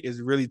communicate is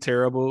really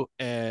terrible,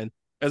 and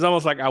it's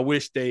almost like I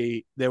wish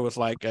there was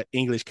like an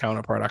English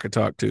counterpart I could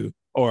talk to,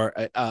 or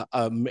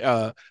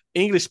a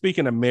English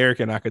speaking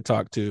American I could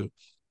talk to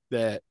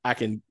that I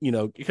can,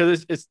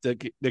 because it's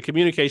the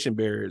communication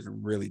barrier is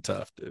really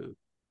tough, dude.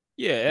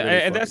 Yeah,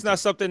 Really and that's fucking not tough.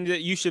 something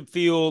that you should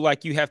feel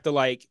like you have to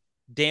like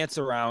dance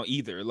around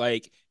either.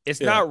 Like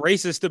it's Yeah, not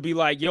racist to be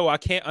like, yo, I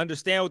can't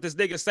understand what this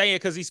nigga's saying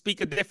because he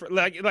speak a different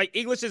like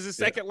English is his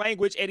yeah. second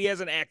language and he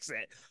has an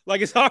accent. Like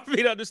it's hard for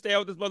me to understand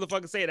what this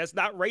motherfucker's saying. That's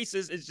not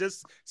racist. It's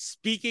just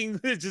speaking,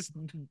 just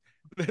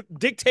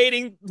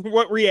dictating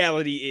what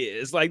reality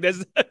is. Like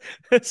that's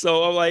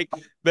so I'm like,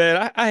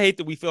 man, I hate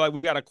that we feel like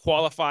we gotta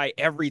qualify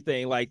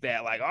everything like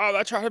that. Like, oh, I'm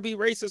not trying to be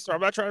racist, or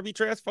I'm not trying to be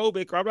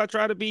transphobic, or I'm not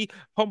trying to be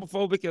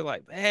homophobic. And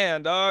like,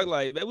 man, dog,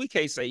 like, man, we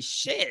can't say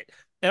shit.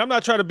 And I'm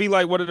not trying to be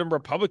like one of them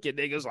Republican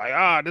niggas,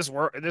 like,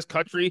 this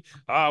country,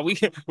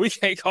 we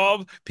can't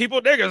call people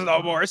niggas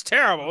no more. It's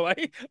terrible.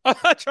 Like, I'm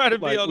not trying to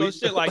be Like on no we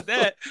shit like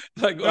that.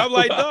 like But I'm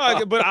like,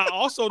 dog, but I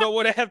also don't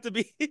want to have to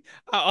be.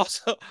 I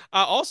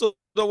also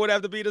don't want to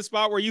have to be the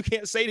spot where you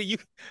can't say that you,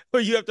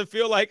 where you have to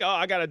feel like, oh,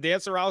 I gotta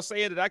dance around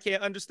saying that I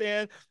can't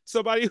understand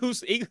somebody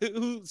whose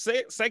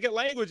second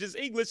language is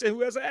English and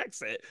who has an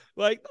accent.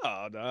 Like,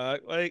 oh, dog,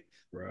 like,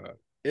 bro,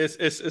 it's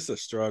a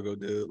struggle,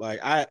 dude.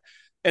 Like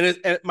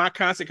and my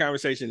constant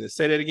conversation is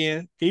say that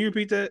again. Can you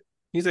repeat that?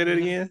 Can you say that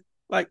mm-hmm. again?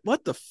 Like,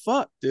 what the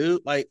fuck,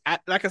 dude? Like I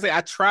say,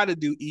 I try to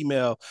do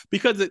email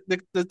because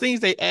the things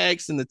they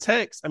ask in the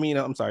text, I mean,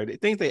 I'm sorry, the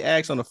things they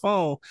ask on the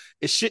phone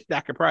is shit that I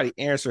could probably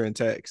answer in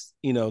text,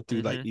 through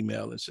like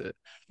email and shit.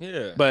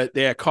 Yeah. But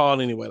they're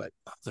called anyway, like,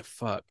 what the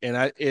fuck?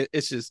 And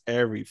it's just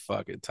every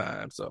fucking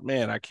time. So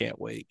man, I can't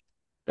wait.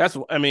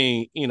 I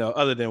mean,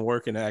 other than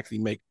working to actually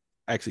make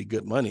actually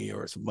good money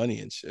or some money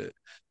and shit,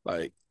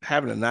 like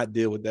having to not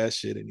deal with that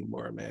shit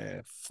anymore,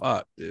 man.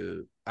 Fuck,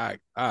 dude.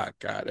 God,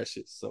 that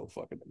shit's so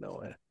fucking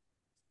annoying.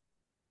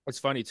 It's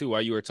funny too.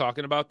 While you were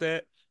talking about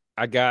that,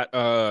 I got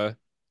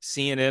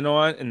CNN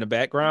on in the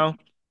background,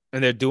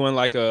 and they're doing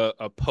like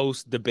a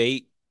post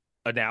debate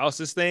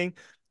analysis thing.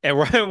 And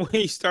right when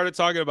you started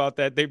talking about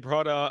that, they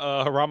brought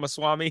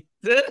Ramaswamy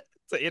to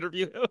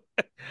interview him.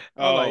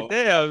 I was like, Oh,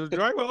 damn,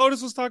 right when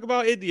Otis was talking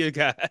about Indian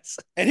guys.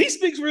 and he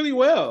speaks really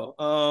well.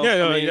 Yeah, I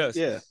no, he mean, does.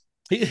 yeah.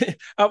 He,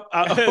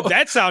 I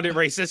That sounded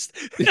racist.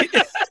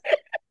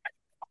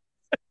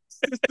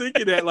 was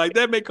thinking that like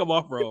that may come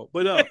off wrong,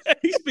 but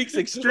he speaks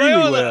Like,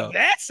 extremely well.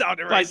 that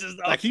sounded racist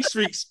though. Like he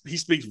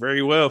speaks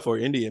very well for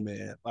Indian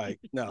man. Like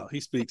no, he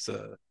speaks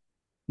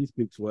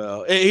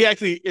well. And he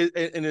actually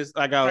and it's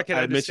like I can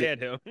I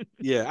mentioned. understand him.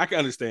 Yeah, I can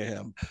understand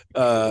him.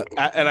 And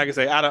like I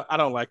say, I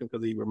don't like him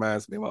because he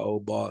reminds me of my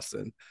old boss.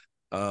 And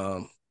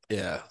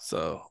yeah,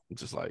 so I'm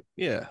just like,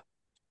 yeah.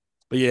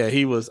 But yeah,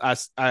 he was like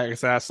I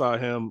said, I saw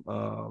him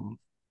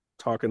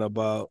talking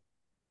about,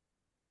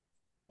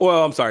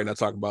 well, I'm sorry, not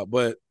talking about,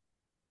 but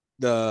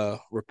the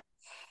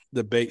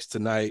debates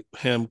tonight,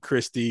 him,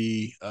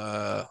 Christie,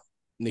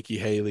 Nikki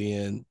Haley,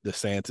 and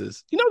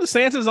DeSantis. You know,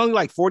 DeSantis is only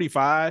like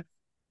 45.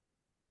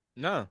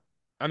 No.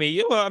 I mean,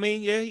 yeah, well, I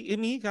mean, yeah,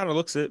 he kind of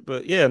looks it,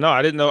 but yeah, no,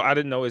 I didn't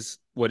know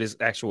what his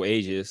actual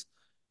age is.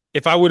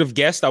 If I would have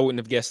guessed, I wouldn't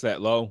have guessed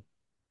that low.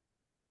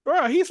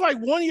 Bro, he's like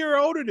 1 year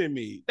older than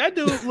me. That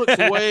dude looks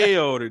way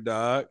older,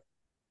 dog.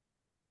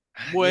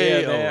 Yeah,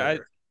 Way man.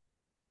 older.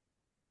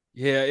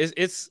 Yeah,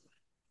 it's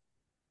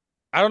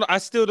I don't know. I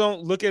still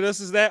don't look at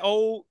us as that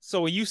old.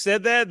 So when you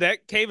said that,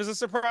 that came as a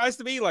surprise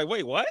to me. Like,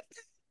 wait, what?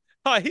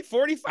 Oh, he's I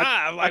 45.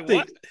 I Like,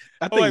 what? think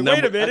I I'm think like, wait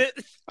number a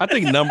minute. I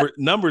think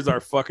numbers are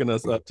fucking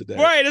us up today.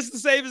 Right, it's the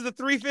same as the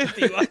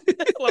 350.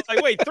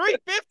 Like wait,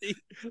 350?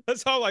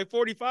 That's all like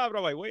 45. And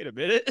I'm like, wait a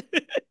minute.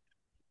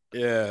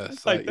 Yeah,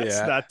 it's Like, like that's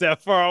yeah. not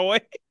that far away.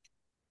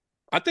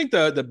 I think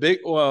the big,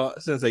 well,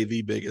 since they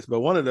the biggest, but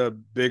one of the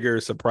bigger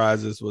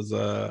surprises was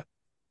that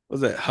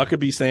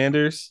Huckabee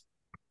Sanders.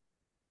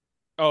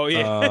 Oh,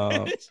 yeah.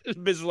 Uh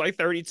Bitch is like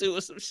 32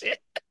 or some shit.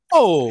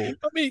 I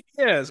mean,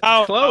 yeah, it's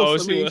Oh,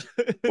 close. I she mean, was.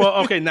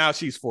 well, okay, now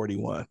she's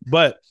 41,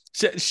 but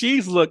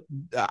she's looked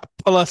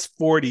plus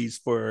 40s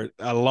for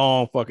a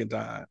long fucking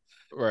time.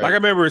 Like I Right.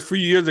 remember a few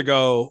years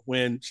ago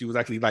when she was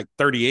actually like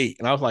 38,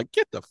 and I was like,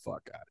 get the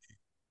fuck out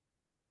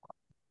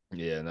of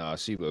Yeah, no,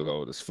 she look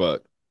old as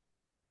fuck.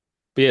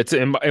 But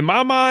yeah, in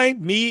my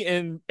mind, me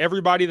and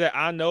everybody that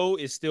I know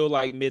is still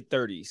like mid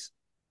 30s.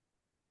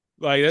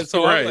 Like that's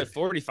here. so I was Right. like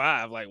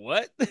 45. Like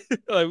what?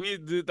 Like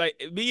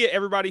like me and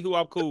everybody who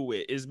I'm cool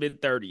with is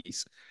mid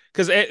 30s.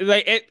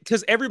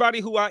 Because everybody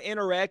who I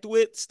interact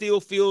with still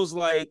feels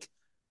like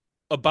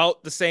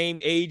about the same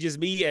age as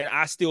me, and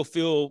I still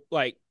feel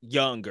like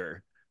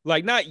younger.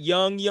 Like not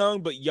young,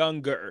 but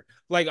younger.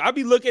 Like I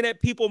be looking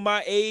at people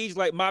my age,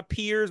 like my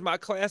peers, my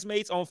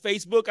classmates on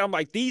Facebook. I'm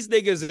like, these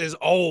niggas is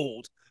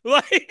old.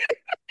 Like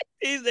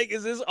these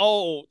niggas is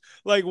old.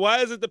 Like, why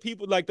is it the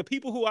people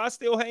who I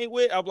still hang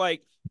with? I'm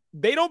like,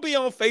 they don't be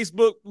on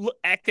Facebook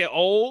acting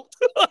old.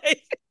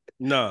 Like,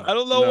 No, I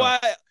don't know no. why.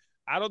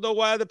 I don't know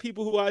why the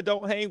people who I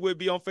don't hang with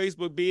be on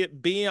Facebook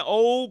being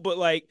old, but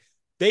like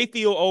they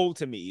feel old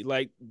to me.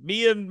 Like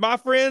me and my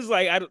friends,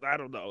 like I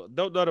don't know.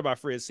 Don't none of my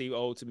friends seem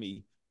old to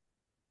me.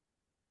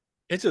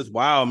 It's just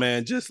wild,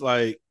 man. Just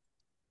like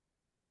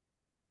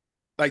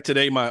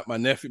today, my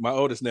nephew, my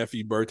oldest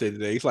nephew, birthday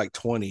today. He's like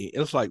 20.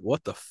 It's like,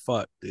 what the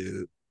fuck,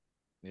 dude?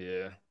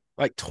 Yeah.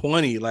 Like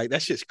 20, like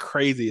that shit's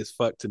crazy as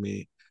fuck to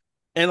me.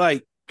 And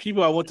like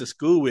people I went to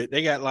school with,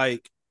 they got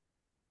like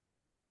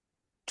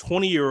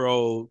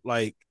 20-year-old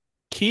like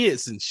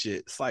kids and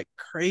shit. It's like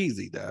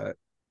crazy, dog.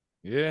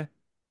 Yeah.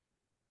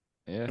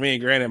 Yeah. I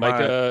mean, granted,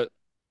 Like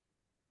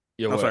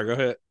yeah, I'm what? sorry, go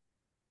ahead.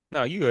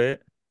 No, you go ahead.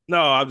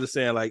 No, I'm just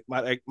saying, like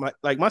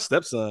my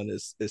stepson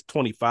is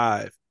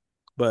 25,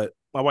 but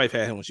my wife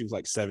had him when she was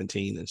like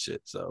 17 and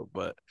shit. So,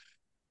 but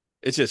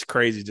it's just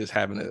crazy just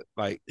having it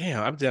like,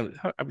 damn, I'm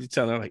just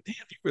telling her like, damn,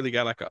 you really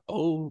got like an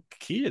old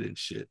kid and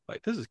shit.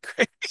 Like, this is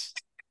crazy.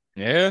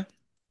 Yeah.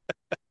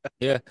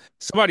 Yeah.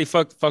 Somebody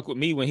fuck with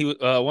me when he one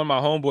of my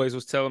homeboys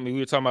was telling me we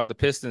were talking about the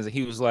Pistons, and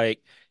he's like,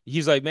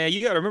 man,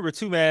 you gotta remember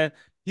too, man.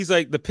 He's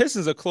like, the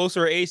Pistons are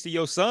closer age to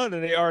your son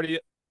than they are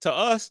to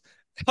us.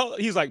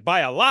 He's like, by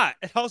a lot.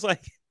 And I was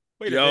like,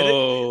 wait a minute.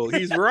 Yo,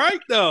 he's right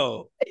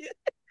though.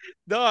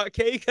 Dog,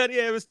 Kay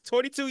Cunningham is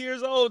 22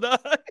 years old, dog.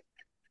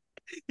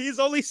 He's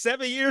only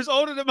 7 years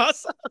older than my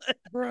son.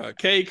 Bro,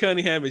 Kay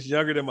Cunningham is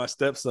younger than my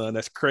stepson.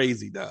 That's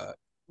crazy, dog.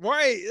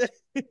 Right.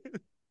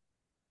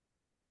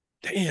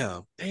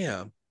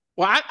 Damn.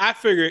 Well, I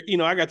figured,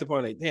 I got the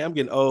point like, damn, I'm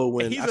getting old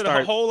when I He's a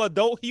start whole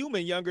adult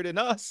human younger than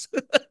us.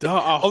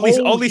 a only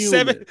whole only human.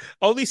 seven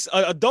only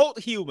adult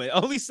human,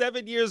 only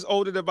 7 years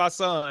older than my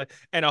son,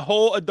 and a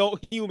whole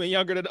adult human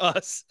younger than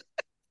us.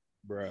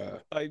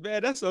 Bruh. Like,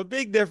 man, that's a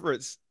big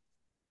difference.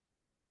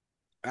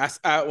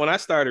 When I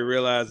started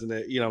realizing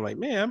that, I'm like,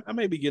 man, I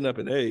may be getting up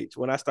in age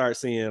when I start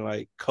seeing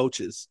like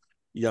coaches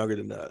younger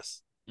than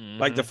us.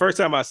 Like the Mm-hmm. first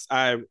time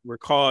I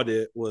recalled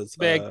it was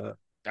Man,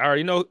 I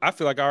already know. I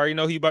feel like I already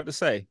know who you about to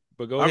say.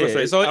 But go I'm gonna ahead.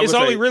 say. So I'm it's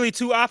gonna only say. really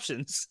two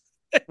options.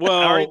 I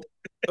already,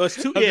 Well,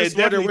 it's two. I'm Yeah, just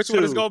wondering definitely which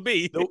one it's two. gonna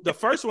be. The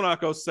first one I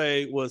go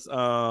say was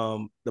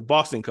the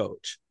Boston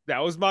coach, That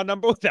was my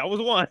number. That was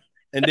one.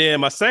 and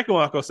then my second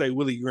one I go say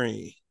Willie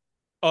Green.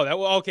 Oh, that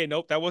was okay.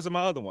 Nope, that wasn't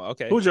my other one.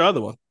 Okay, Who's your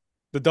other one?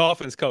 the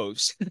Dolphins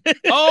coach.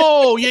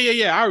 Oh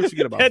yeah. I always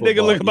forget about That nigga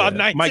football. look about Yeah,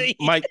 Mike 19.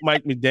 Mike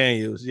Mike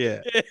McDaniel's.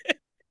 Yeah.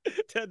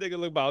 That nigga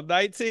look about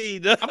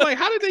 19. I'm like,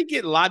 how did they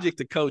get Logic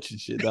to coach and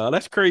shit, dog?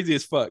 That's crazy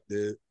as fuck,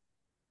 dude.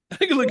 I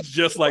think it looks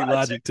just like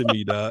Logic to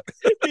me, dog.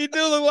 He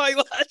do look like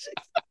Logic.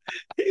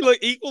 He look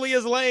equally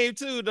as lame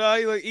too, dog.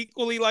 He look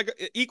equally like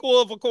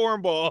equal of a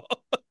cornball.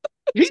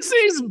 He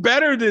seems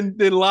better than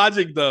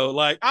Logic though.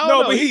 Like I don't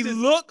No, know. but He he just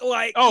look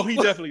like he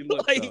definitely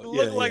looks like he though.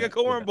 look like Yeah, a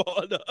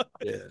cornball. Dog.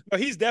 yeah. No,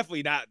 he's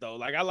definitely not though.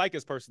 Like I like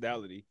his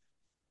personality.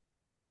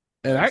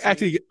 And He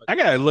seems I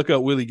gotta look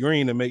up Willie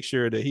Green to make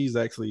sure that he's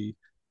actually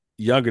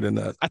younger than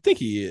us. I think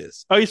he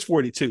is. Oh, he's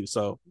 42,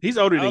 so he's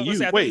older I than was gonna you.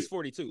 say, I think he's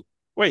 42.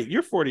 Wait,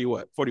 you're 40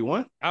 what?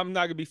 41? I'm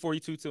not gonna be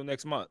 42 till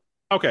next month.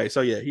 Okay,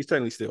 so yeah, he's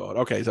technically still old.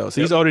 Okay, so Yep.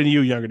 he's older than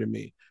you, younger than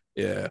me.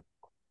 Yeah.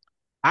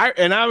 I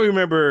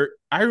remember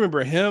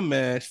him,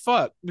 man.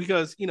 Fuck,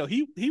 because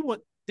he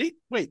went.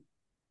 Wait,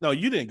 no,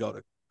 you didn't go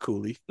to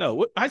Cooley. No,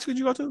 what high school did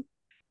you go to?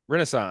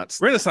 Renaissance.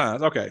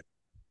 Renaissance. Okay,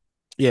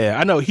 yeah,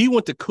 I know he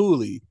went to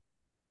Cooley.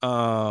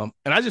 And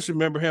I just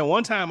remember him.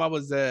 One time I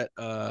was at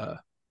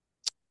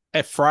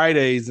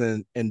Fridays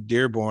in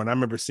Dearborn. I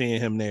remember seeing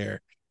him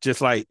there. Just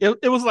like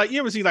it was like you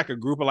ever see like a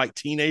group of like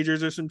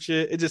teenagers or some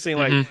shit. It just seemed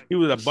like he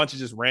was a bunch of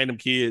just random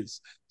kids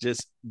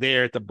just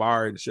there at the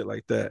bar and shit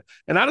like that.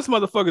 And now this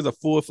motherfucker's a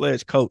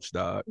full-fledged coach,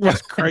 dog.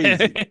 That's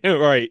crazy.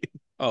 Right.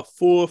 A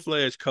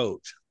full-fledged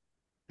coach.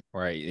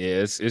 Right. Yeah,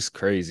 it's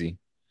crazy.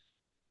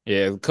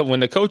 Yeah, when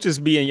the coaches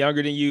being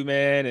younger than you,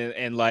 man,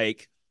 and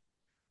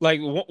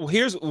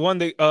here's one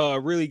that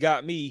really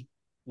got me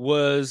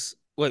was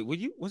wait,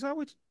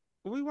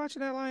 were we watching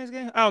that Lions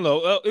game? I don't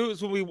know. It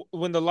was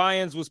when the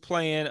Lions was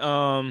playing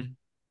well,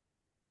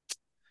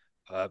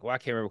 I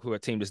can't remember who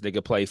team this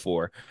nigga played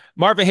for.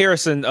 Marvin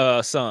Harrison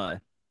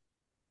son.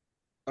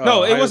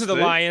 No, it Ohio wasn't the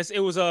State? Lions. It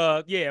was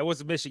it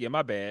was Michigan.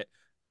 My bad.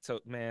 So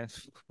man,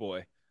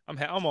 boy, I'm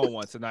on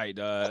one tonight.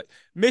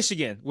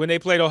 Michigan when they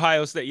played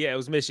Ohio State. Yeah, it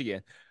was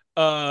Michigan.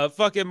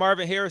 Fucking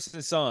Marvin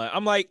Harrison's son.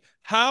 I'm like,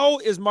 how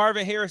is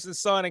Marvin Harrison's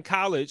son in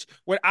college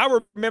when I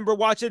remember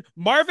watching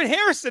Marvin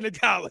Harrison in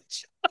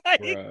college?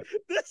 Like Right.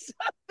 this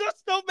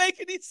don't make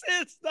any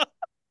sense. Though.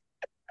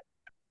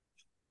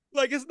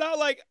 Like it's not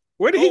like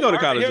Where did he go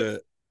to Marvin college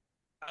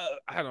Har-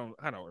 at?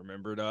 I don't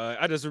remember.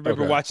 I just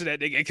remember Okay. watching that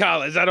nigga in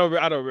college. I don't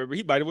remember.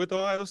 He might have went to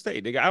Ohio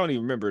State. Nigga, I don't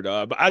even remember.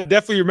 But I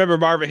definitely remember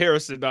Marvin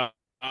Harrison.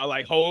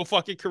 Like whole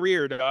fucking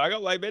career.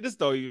 I'm like, man, this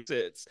don't even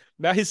sense.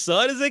 Now his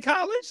son is in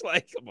college.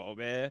 Like, come on,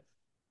 man.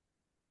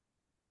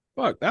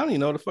 Fuck, I don't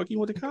even know the fuck he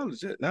went to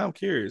college at. Now I'm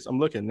curious. I'm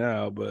looking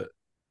now, but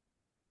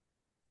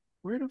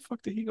where the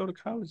fuck did he go to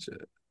college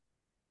at?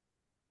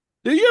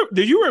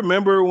 Did you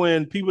remember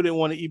when people didn't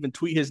want to even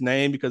tweet his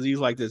name because he's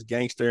like this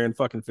gangster in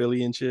fucking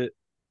Philly and shit?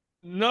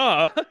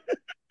 No,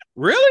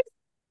 Really?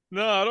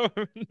 no, I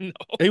don't. No.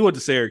 He went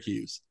to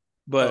Syracuse,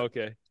 but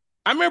Okay.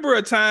 I remember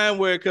a time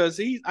where because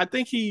I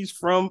think he's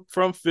from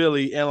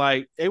Philly, and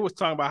like they was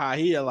talking about how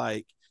he had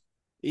like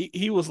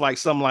he was like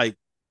some like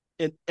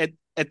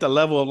at the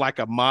level of like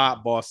a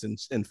mob boss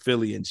in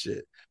Philly and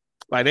shit.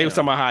 Like they was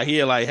talking about how he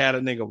had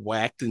a nigga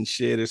whacked and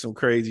shit or some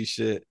crazy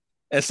shit.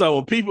 And so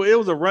when people, it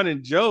was a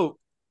running joke.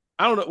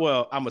 I don't know.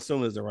 Well, I'm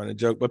assuming it's a running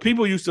joke, but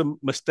people used to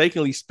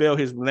mistakenly spell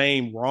his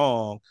name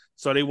wrong,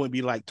 so they wouldn't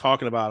be like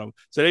talking about him.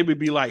 So they would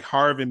be like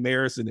Harvin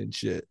Marison and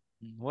shit.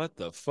 What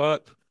the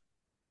fuck?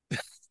 I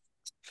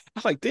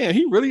was like, damn,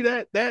 he really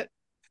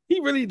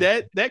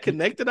that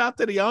connected out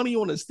there. He don't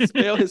even want to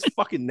spell his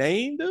fucking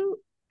name, dude.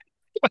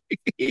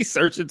 He's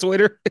searching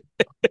Twitter.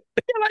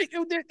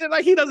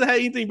 Like he doesn't have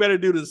anything better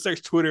to do than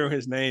search Twitter on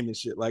his name and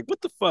shit. Like,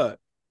 what the fuck?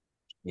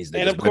 These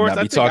And niggas of better course, not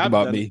I be think talking I've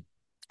about done me.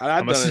 I've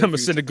I'm done it a gonna few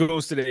send the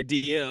goons to their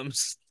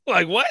DMs.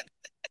 Like what?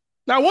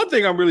 Now, one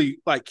thing I'm really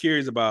like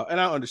curious about, and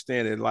I don't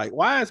understand it, like,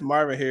 why is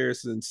Marvin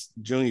Harrison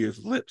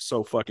Jr.'s lips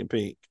so fucking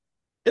pink?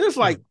 It is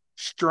like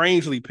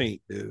strangely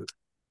pink, dude.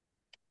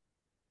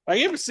 Like,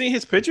 you ever seen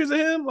his pictures of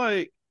him?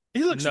 Like,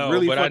 he looks No,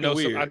 really but I fucking know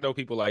weird. I know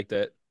people like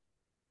that.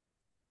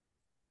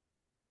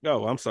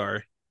 Oh, I'm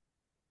sorry.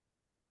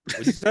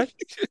 What'd you say?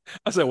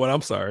 I said, "What?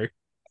 I'm sorry."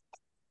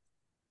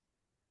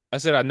 I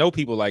said I know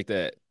people like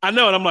that. I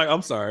know, and I'm like,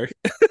 "I'm sorry."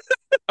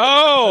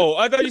 Oh,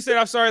 I thought you said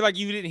I'm sorry, like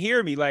you didn't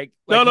hear me. Like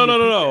No, you no, no,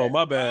 no, repeat no. that.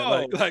 My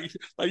bad. Oh.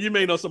 Like you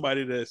may know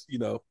somebody that's, I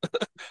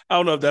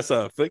don't know if that's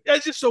a.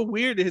 That's just so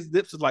weird that his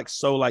lips is like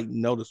so like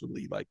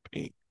noticeably like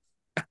pink.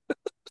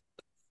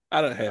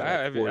 I don't have. I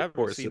haven't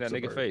four seen that sips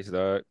of nigga bourbon. face,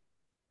 dog.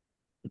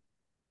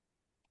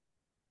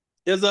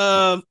 Is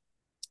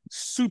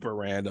super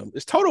random.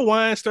 Is Total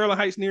Wine Sterling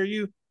Heights near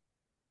you?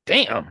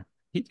 Damn.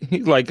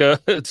 He's like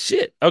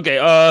shit. Okay.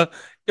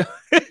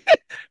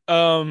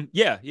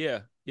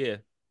 Yeah.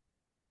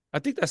 I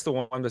think that's the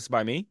one that's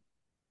by me.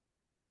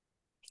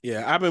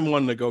 Yeah, I've been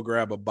wanting to go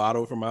grab a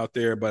bottle from out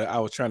there, but I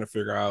was trying to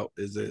figure out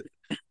is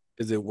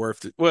it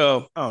worth it?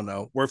 Well, I don't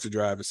know. Worth the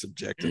drive is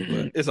subjective,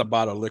 but it's a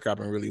bottle of liquor I've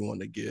been really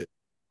wanting to get.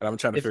 And I'm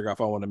trying to if figure out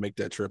if I want to make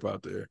that trip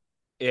out there.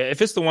 yeah,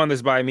 if it's the one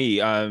that's by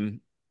me,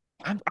 I'm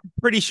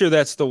pretty sure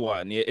that's the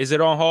one. Yeah, is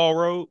it on Hall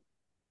Road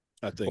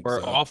I think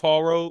or so. off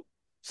Hall Road?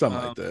 Something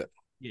like Um, that.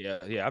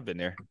 yeah, I've been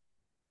there.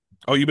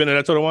 Oh, you been to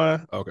that Total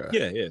Wine? Okay.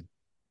 Yeah.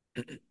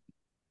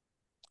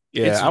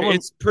 Yeah, I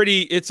went.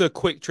 It's a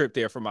quick trip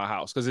there from my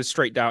house because it's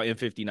straight down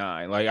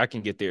M59. Like I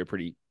can get there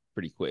pretty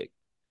quick.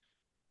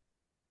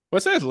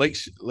 What's that?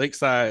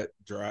 Lakeside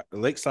Drive,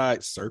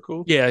 Lakeside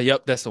Circle. Yeah,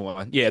 yep, that's the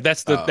one. Yeah, Oh,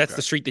 that's okay.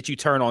 the street that you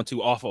turn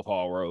onto off of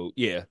Hall Road.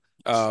 Yeah.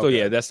 Oh, So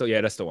okay. that's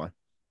the one.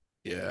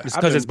 Yeah, It's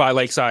I've because been.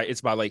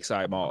 it's by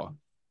Lakeside Mall.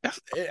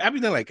 I've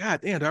been like,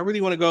 God damn, do I really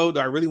want to go? Do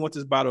I really want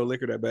this bottle of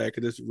liquor that bad?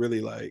 Because it's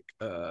really like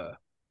an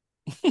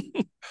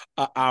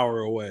hour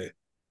away.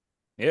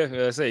 Yeah,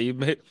 I say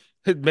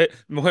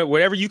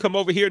whenever you come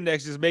over here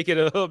next, just make it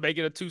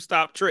a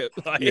two-stop trip.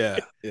 Yeah,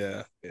 Like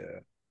yeah, yeah.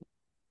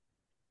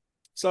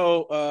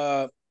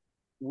 So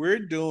we're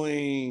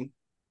doing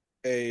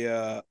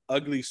a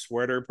ugly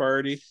sweater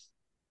party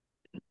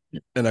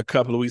in a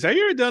couple of weeks. Have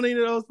you ever done any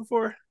of those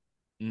before?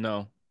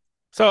 no.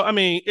 So I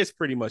mean, it's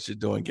pretty much just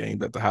doing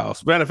games at the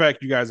house. Matter of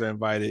fact, you guys are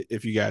invited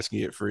if you guys can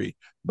get free.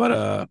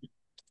 But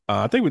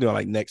I think we're doing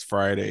like next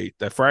Friday,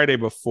 that Friday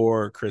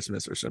before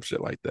Christmas or some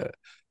shit like that.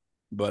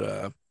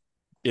 But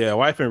yeah,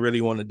 wife and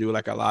really want to do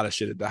like a lot of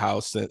shit at the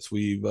house since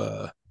we've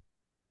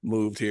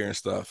moved here and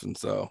stuff. And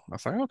so I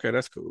was like, okay,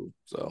 that's cool.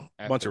 So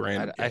a bunch of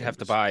random I'd have games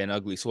to and shit. buy an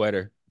ugly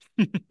sweater.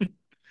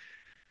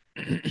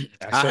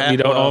 I I certainly have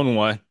don't own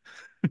one.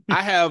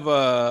 I have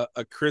a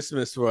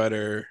Christmas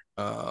sweater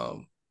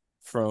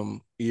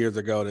from years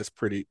ago that's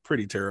pretty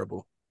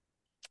terrible.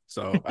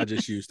 So I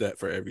just use that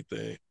for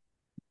everything.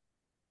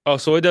 Oh,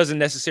 so it doesn't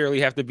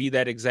necessarily have to be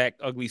that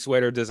exact ugly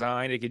sweater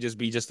design. It could just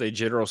be just a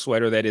general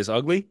sweater that is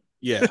ugly.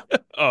 Yeah.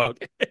 Oh,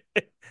 okay.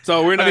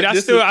 So we're I mean, not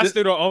this is I this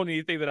still don't own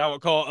anything that I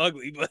would call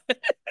ugly, but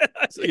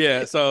so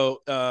yeah,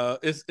 so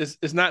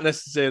it's not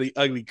necessarily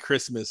ugly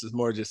Christmas, it's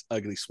more just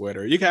ugly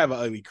sweater. You can have an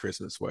ugly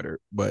Christmas sweater,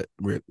 but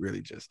we're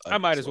really just I ugly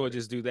might as well sweater.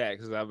 just do that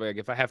because I'm like,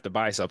 if I have to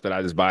buy something,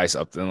 I just buy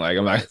something. Like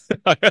I'm not,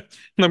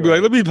 I'm be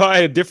like, Right. let me buy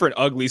a different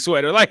ugly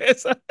sweater. Like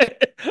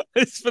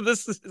it's for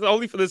this, it's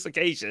only for this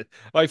occasion.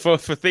 Like for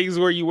things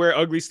where you wear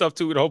ugly stuff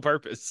to with whole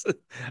purpose.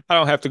 I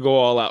don't have to go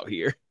all out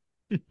here.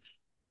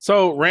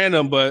 So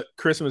random, but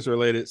Christmas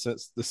related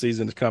since the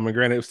season is coming.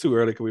 Granted, it was too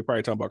early because we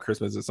probably talk about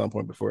Christmas at some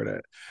point before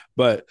that.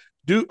 But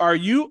are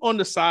you on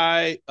the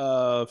side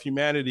of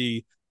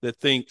humanity that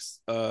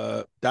thinks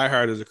Die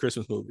Hard is a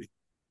Christmas movie?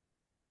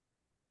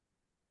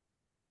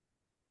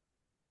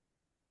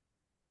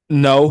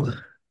 No,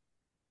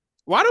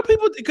 Why do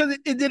people? Because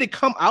it did it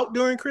come out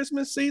during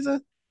Christmas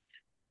season?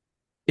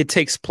 it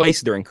takes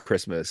place during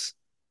Christmas.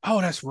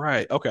 Oh, that's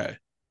right. Okay.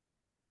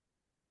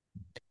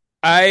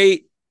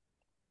 I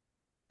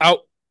out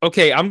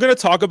okay, I'm gonna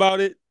talk about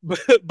it,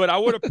 but I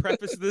want to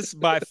preface this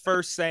by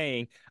first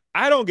saying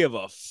I don't give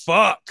a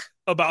fuck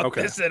about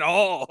Okay. this at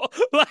all.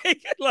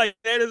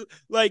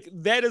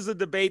 That is a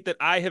debate that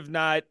I have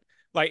not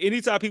like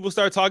anytime people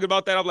start talking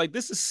about that, I'm like,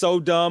 this is so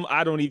dumb,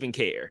 I don't even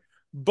care.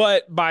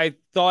 But my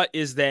thought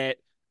is that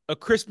a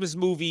Christmas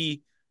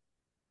movie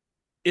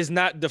is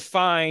not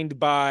defined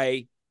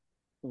by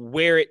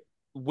where it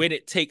when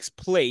it takes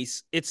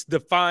place. It's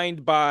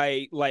defined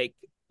by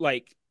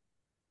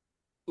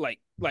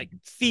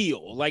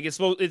feel like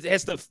it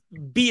has to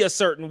be a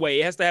certain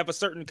way. It has to have a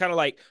certain kind of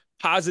like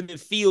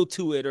positive feel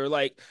to it, or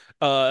like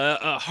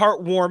a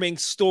heartwarming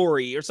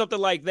story or something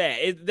like that.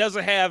 It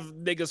doesn't have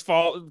niggas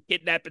fall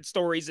kidnapping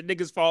stories and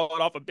niggas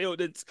falling off of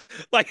buildings.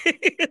 Like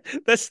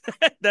that's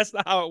that's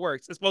not how it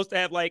works. It's supposed to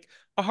have like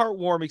a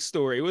heartwarming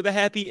story with a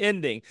happy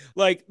ending.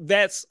 Like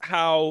that's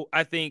how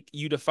I think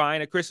you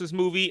define a Christmas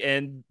movie,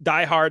 and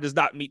Die Hard does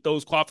not meet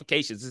those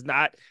qualifications. It's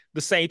not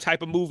the same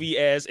type of movie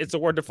as It's a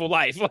Wonderful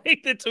Life.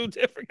 Like they're two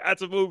different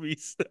kinds of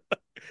movies.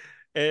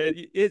 And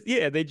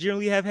yeah, they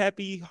generally have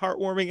happy,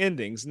 heartwarming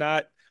endings.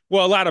 Not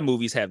well, a lot of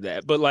movies have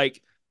that, but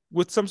like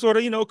with some sort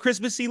of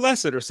Christmassy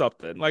lesson or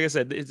something. Like I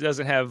said, it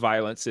doesn't have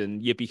violence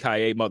and yippee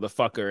ki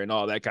motherfucker and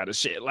all that kind of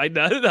shit. Like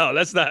no,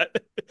 that's not.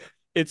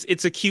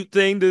 It's a cute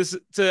thing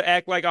to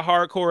act like a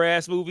hardcore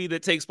ass movie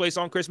that takes place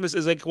on Christmas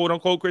is a quote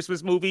unquote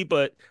Christmas movie,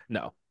 but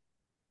no.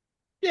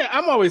 Yeah,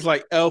 I'm always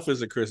like Elf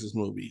is a Christmas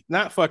movie,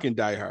 not fucking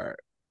Die Hard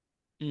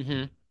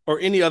Mm-hmm. or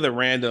any other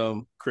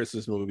random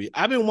Christmas movie.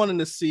 I've been wanting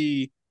to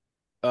see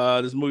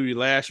this movie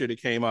last year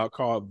that came out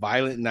called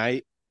Violent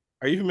Night.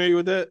 Are you familiar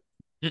with that?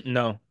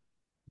 No.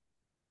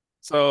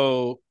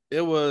 So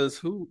it was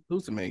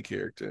who's the main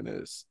character in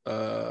this?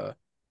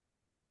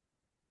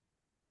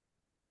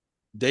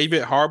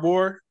 David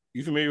Harbour.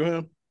 You familiar with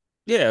him?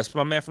 Yeah, it's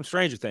my man from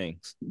Stranger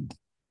Things.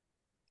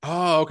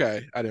 Oh,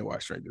 okay. I didn't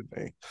watch Stranger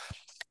Things.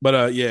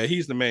 But yeah,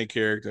 he's the main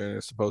character and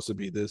it's supposed to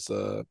be this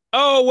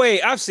Oh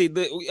wait, I've seen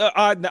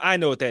the. I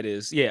know what that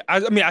is. Yeah,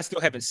 I mean, I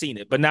still haven't seen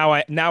it, but now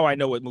I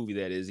know what movie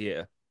that is.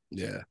 Yeah.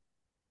 yeah.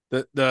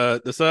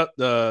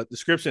 The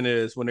description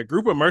is when a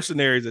group of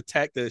mercenaries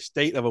attack the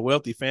estate of a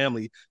wealthy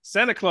family,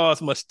 Santa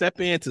Claus must step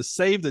in to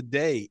save the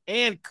day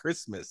and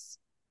Christmas.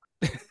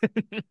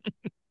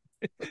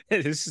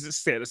 This is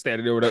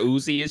standing there with a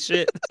Uzi and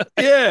shit.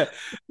 Yeah,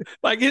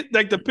 like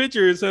the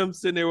picture is him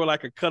sitting there with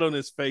like a cut on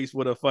his face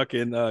with a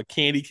fucking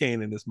candy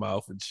cane in his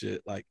mouth and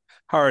shit, like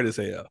hard as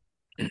hell.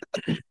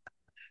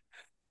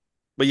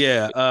 But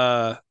yeah,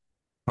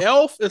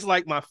 Elf is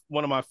like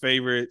one of my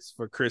favorites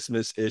for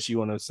Christmas ish. You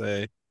want to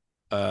say,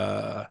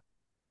 uh,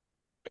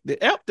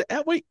 the Elf.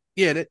 Wait,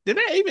 yeah, did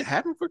that even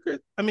happen for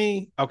Christmas? I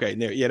mean, okay,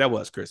 yeah, that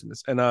was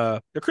Christmas, and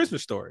the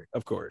Christmas Story,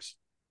 of course.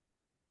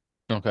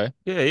 Okay.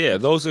 Yeah.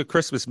 Those are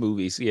Christmas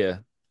movies. Yeah.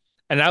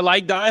 And I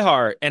like Die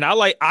Hard, and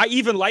I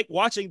even like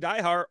watching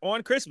Die Hard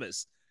on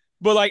Christmas.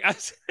 But like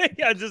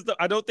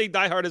I don't think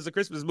Die Hard is a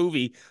Christmas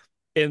movie.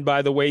 And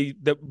by the way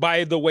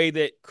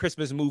that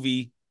Christmas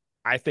movie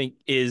I think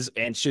is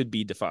and should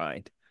be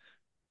defined.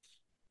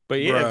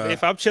 But yeah, Bruh,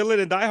 if I'm chilling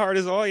and Die Hard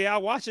is all, yeah, I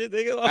watch it.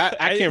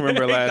 I can't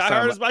remember last Die time.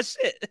 Hard is my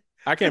shit.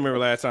 I can't remember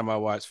last time I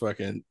watched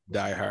fucking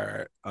Die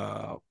Hard.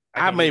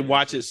 I can't may either.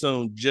 watch it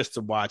soon just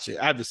to watch it.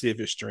 I have to see if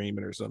it's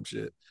streaming or some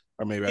shit,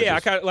 or maybe Yeah, I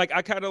kind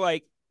of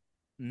like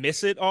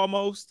miss it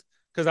almost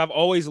because I've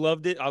always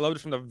loved it. I loved it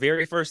from the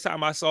very first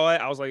time I saw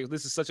it. I was like,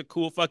 this is such a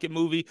cool fucking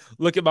movie.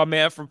 Look at my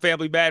man from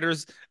Family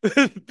Matters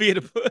being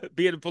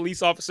a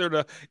police officer in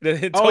a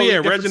Oh totally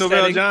yeah, different Reginald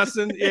setting.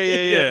 Johnson. Yeah.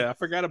 Yeah. I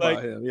forgot Like,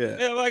 about him. Yeah.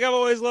 yeah, like I've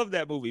always loved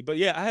that movie. But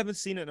yeah, I haven't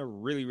seen it in a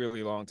really,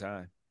 really long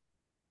time.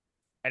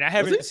 And I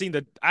haven't seen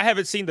the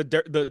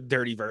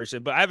dirty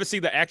version, but I haven't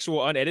seen the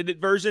actual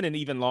unedited version in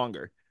even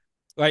longer.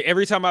 Like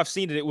every time I've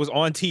seen it, it was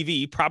on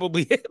TV,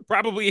 probably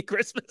at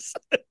Christmas.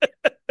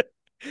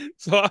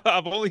 So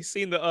I've only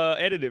seen the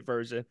edited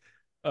version.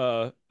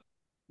 Uh,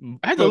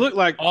 I had to but look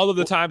like all of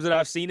the times that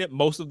I've seen it,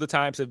 most of the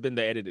times have been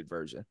the edited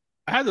version.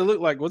 I had to look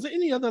like was there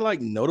any other like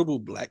notable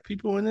black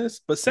people in this?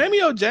 But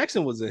Samuel L.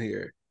 Jackson was in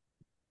here.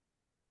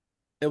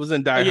 It was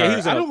in Oh Die yeah,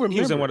 Hard. I don't remember. he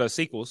was in one of the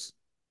sequels.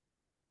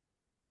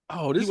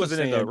 Oh, He this is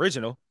wasn't in the saying.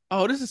 original.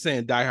 Oh, this is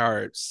saying Die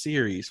Hard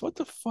series. What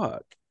the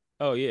fuck?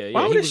 Oh yeah,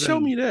 Why yeah. would He it was show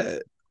in me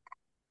that?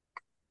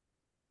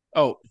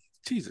 Oh,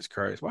 Jesus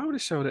Christ! Why would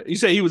it show that? You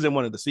say he was in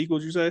one of the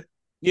sequels. You say?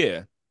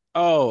 yeah.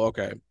 Oh,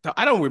 okay.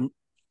 I don't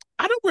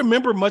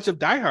remember much of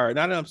Die Hard.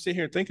 Now that I'm sitting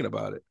here thinking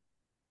about it,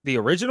 The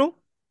original?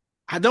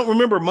 I don't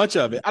remember much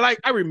of it. I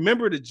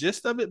remember the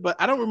gist of it, but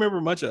I don't remember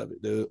much of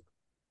it, dude.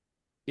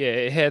 Yeah,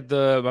 it had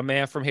my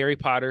man from Harry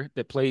Potter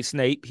that played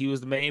Snape. He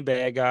was the main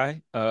bad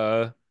guy.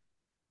 Yeah,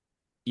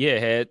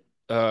 it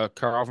had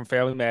Carl from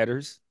Family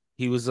Matters.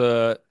 He was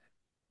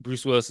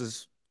Bruce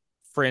Willis's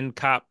friend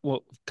cop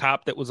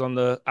that was on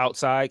the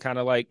outside, kind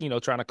of like,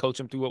 trying to coach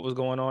him through what was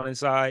going on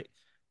inside.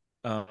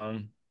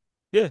 Um,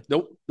 yeah.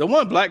 The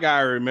one black guy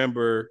I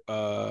remember,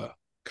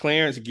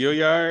 Clarence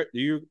Gilliard. Do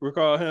you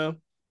recall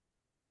him?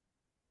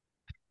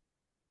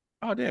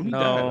 Oh damn, he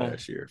died No,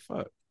 last year.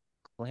 Fuck.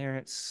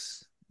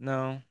 Clarence.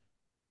 No.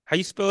 How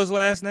you spell his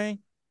last name?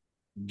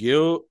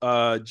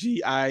 Gillyard.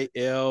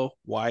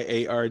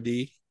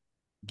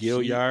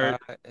 Gilliard.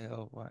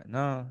 Gilly.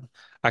 No,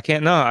 I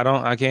can't. No, I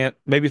don't. I can't.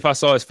 Maybe if I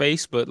saw his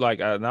face, but like,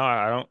 no,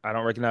 I don't. I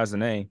don't recognize the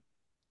name.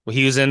 Well,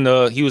 he was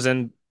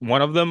in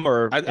one of them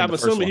or in I'm the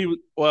first assuming one. he was.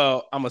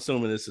 Well, I'm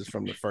assuming this is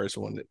from the first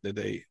one that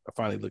they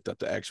finally looked up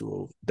the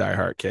actual Die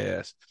Hard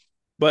cast.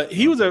 But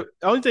he was Okay.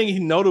 the only thing he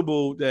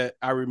notable that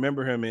I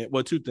remember him in.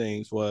 Well, two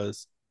things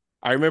was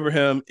I remember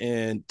him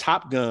in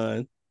Top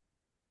Gun,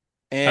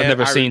 I've and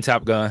never seen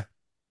Top Gun.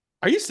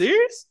 are you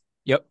serious?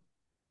 Yep.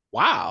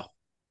 Wow.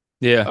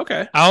 Yeah.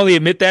 Okay. I only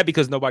admit that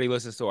because nobody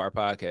listens to our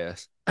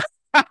podcast.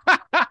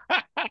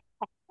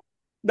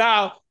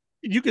 Now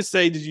you could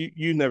say that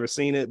you never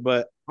seen it,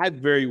 but I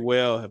very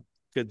well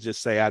could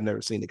just say I've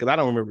never seen it because I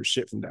don't remember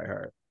shit from Die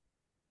Hard.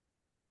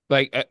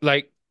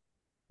 Like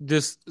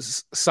this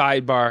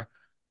sidebar.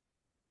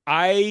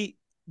 I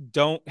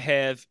don't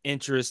have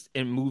interest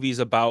in movies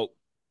about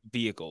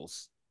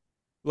vehicles.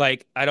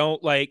 Like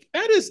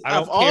That is I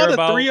of don't all care the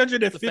about the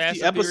 350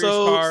 Fast and Furious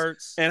episodes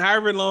parts. and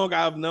however long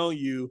I've known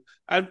you,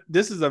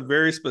 this is a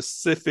very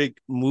specific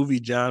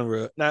movie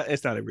genre. Not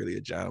it's not really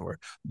a genre,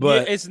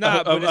 Yeah, but it's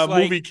not, but it's a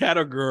movie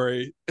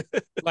category.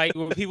 like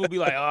when people be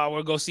like, "Oh, I want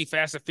to go see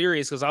Fast and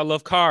Furious because I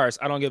love cars."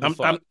 I don't give a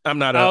fuck. I'm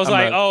not I a was I'm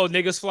like, not "Oh,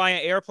 niggas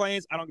flying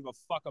airplanes." I don't give a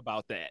fuck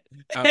about that.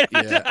 yeah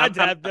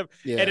And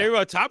yeah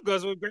everyone Top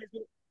Guns with great.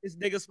 It's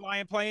niggas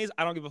flying planes.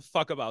 I don't give a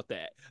fuck about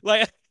that.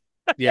 Like,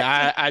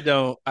 yeah I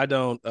don't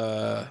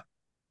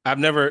I've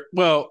never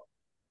well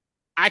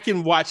I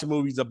can watch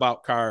movies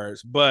about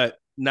cars, but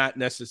not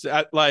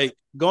necessarily. Like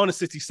Going to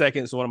 60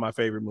 Seconds is one of my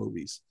favorite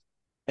movies.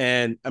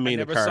 And I I mean,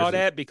 the never saw cars.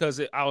 that because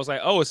I was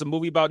like, "Oh, it's a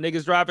movie about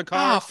niggas driving Oh,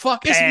 cars."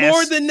 fuck. It's more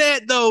Pass. than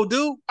that, though,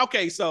 dude.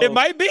 Okay, so. It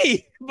might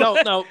be, No,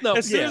 but no, no.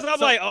 as soon Yeah. as I'm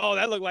So like, "Oh,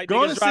 that looked like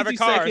Going niggas to driving 60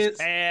 cars," Seconds.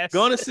 pass.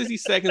 Going to 60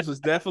 Seconds was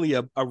definitely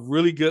a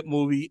really good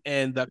movie.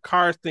 And the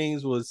car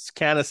things was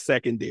kind of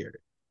secondary.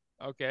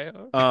 Okay,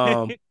 Um,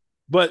 okay.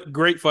 but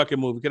great fucking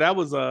movie. Cause that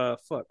was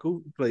fuck,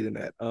 who played in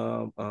that?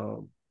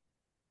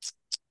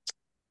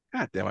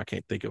 God damn, I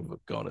can't think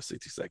of Going to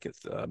 60 Seconds.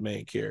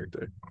 Main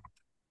character.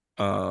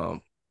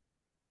 Um,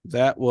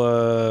 that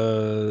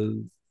was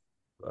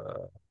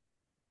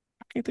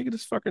I can't think of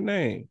this fucking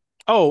name.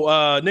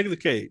 Oh, Nicolas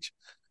Cage.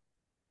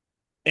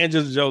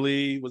 Angelina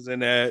Jolie was in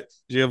that.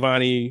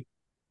 Giovanni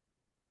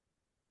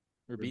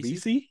Ribisi?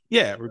 Ribisi?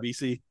 Yeah,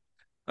 Ribisi.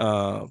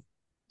 Um,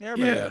 Yeah, I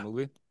remember that yeah.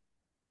 movie.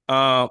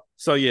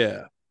 So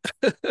yeah.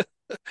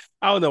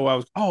 I don't know what I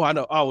was. Oh, I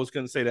know. I was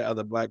gonna say that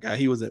other black guy.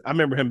 He was in. I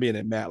remember him being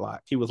in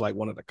Matlock. He was like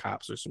one of the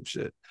cops or some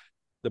shit.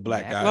 The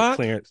black guy, Matlock?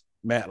 Clarence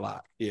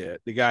Matlock. Yeah,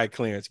 the guy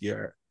Clarence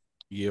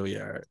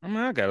Gilliard. I mean,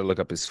 I gotta look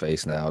up his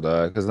face now,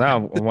 dog. Because now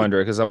I'm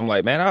wondering. Because I'm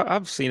like, man,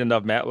 I've seen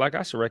enough Matlock.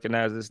 I should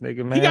recognize this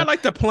nigga, He got man.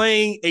 like the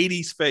plain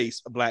 '80s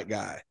face, a black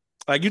guy.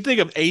 Like you think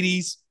of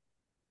 '80s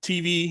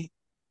TV,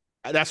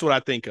 that's what I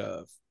think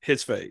of.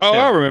 His face. Oh,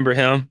 I Him. remember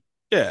him.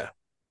 Yeah.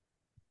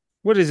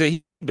 What is it?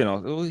 He been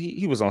on?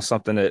 He was on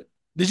something that.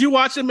 Did you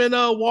watch him in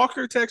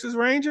Walker, Texas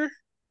Ranger?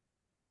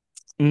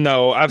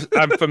 No, I'm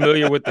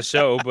familiar with the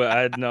show, but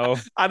I know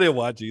I didn't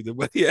watch either,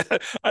 but yeah,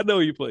 I know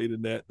he played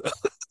in that.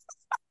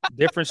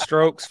 Different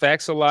Strokes,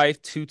 Facts of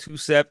Life,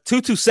 227.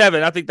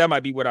 227. I think that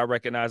might be what I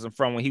recognize him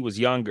from when he was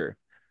younger.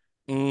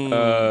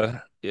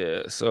 Mm.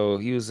 Yeah, so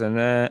he was in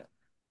that.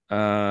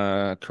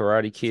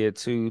 Karate Kid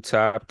 2,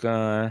 Top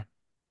Gun,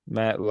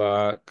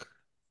 Matlock,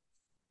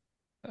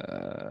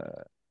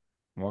 uh,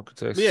 Walker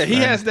Yeah, Texas he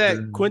has that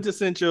Ranger.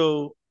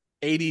 quintessential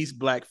 '80s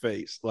black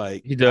face.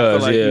 Like He I feel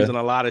does, like he was yeah. in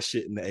a lot of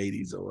shit in the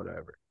 '80s or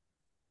whatever.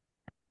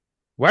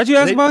 Why'd you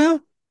And ask about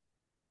him?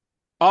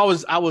 I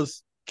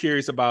was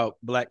curious about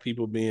black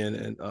people being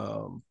in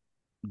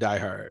Die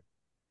Hard.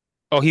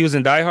 Oh, he was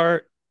in Die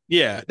Hard?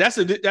 Yeah, that's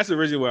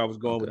originally where I was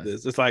going with Okay.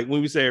 this. It's like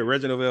when we say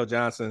Reginald Vale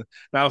Johnson, and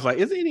I was like,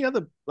 is there any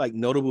other like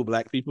notable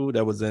black people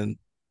that was in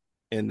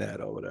that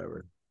or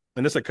whatever?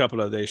 And there's a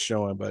couple of days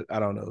showing, but I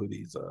don't know who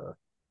these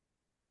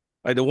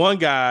like the one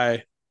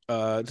guy,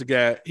 the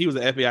guy, he was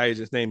an FBI agent,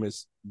 his name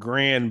is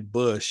Grand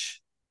Bush.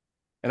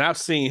 And I've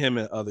seen him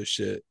in other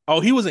shit. Oh,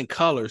 he was in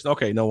Colors.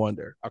 Okay, no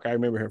wonder. Okay, I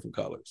remember him from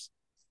Colors.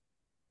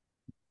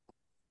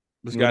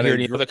 This You want guy to hear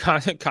named any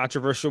other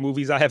controversial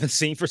movies I haven't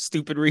seen for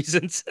stupid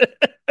reasons?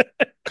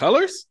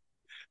 Colors?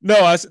 No.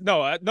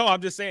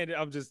 I'm just saying.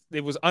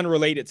 It was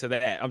unrelated to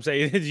that. I'm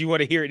saying, do you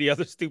want to hear any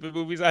other stupid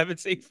movies I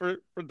haven't seen for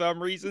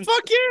dumb reasons?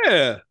 Fuck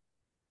yeah.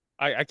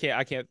 I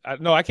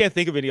can't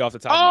think of any off the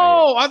top of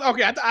my head. Oh,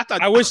 okay. I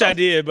thought I wish I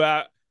did,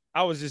 but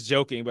I was just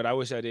joking. But I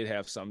wish I did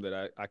have some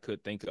that I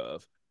could think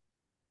of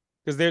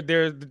because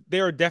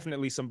there are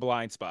definitely some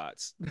blind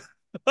spots.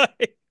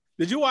 like,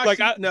 did you watch?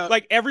 No.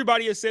 like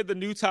everybody has said the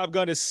new Top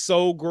Gun is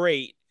so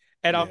great,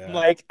 and I'm Yeah.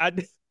 like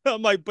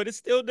I'm like, but it's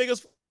still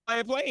niggas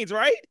flying planes,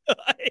 right?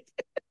 Like,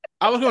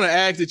 I was going to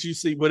ask that you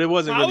see, but it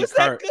wasn't how really is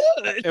that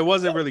good? It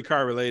wasn't really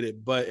car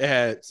related, but it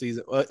had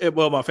season.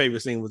 Well, my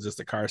favorite scene was just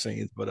the car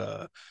scenes,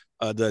 but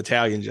the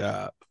Italian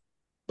Job.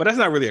 But that's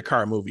not really a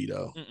car movie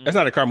though. Mm-mm. That's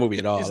not a car movie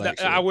at all. Not,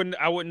 actually,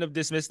 I wouldn't have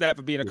dismissed that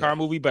for being a Yeah. car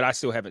movie, but I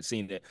still haven't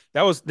seen it.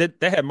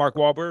 That had Mark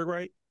Wahlberg,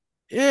 right?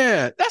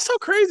 Yeah, that's so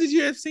crazy that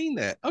you have seen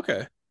that.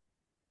 Okay,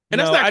 and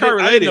No, that's not car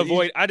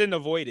related. I didn't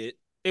avoid it.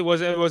 It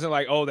wasn't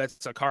like, oh,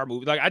 that's a car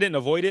movie. Like I didn't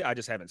avoid it. I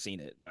just haven't seen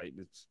it. Like,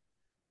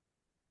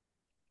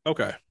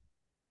 Okay.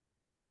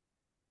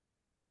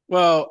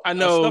 Well, I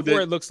know stuff where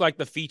that. it looks like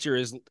the feature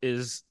is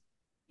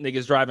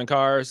niggas driving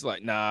cars.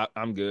 Like, nah,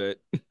 I'm good.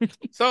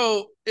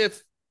 So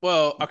if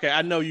well, okay,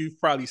 I know you've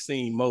probably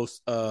seen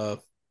most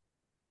of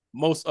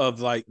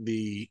like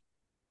the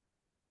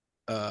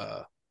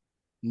uh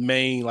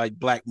main like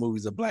black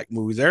movies of black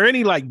movies. Are there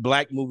any like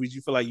black movies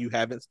you feel like you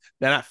haven't?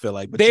 Not feel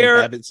like, but you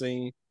There, haven't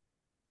seen.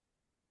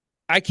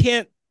 I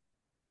can't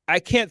I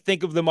can't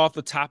think of them off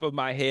the top of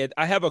my head.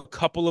 I have a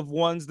couple of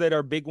ones that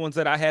are big ones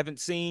that I haven't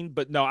seen,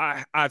 but no,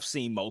 I've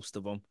seen most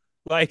of them.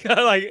 Like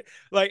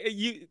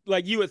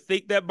you would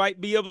think that might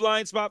be a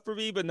blind spot for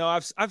me, but no,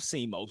 I've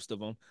seen most of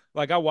them.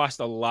 Like I watched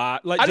a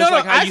lot. Like I just don't know.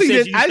 like how you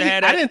said you used to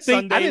have I that didn't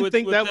think. I Sunday didn't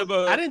think with that them,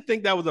 was. I didn't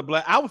think that was a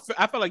black. I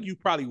felt like you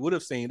probably would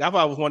have seen. That's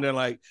why I was wondering.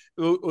 Like,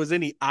 was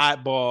any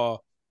oddball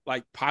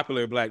like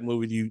popular black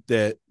movie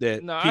that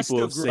no, I people still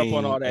have grew up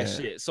on seen? all that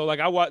shit. So like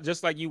I watched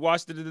just like you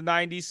watched it in the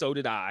 90s, so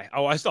did I. I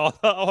watched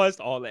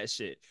all that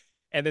shit.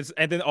 And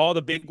then all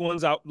the big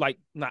ones out like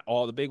not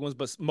all the big ones,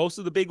 but most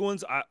of the big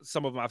ones,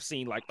 some of them I've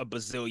seen like a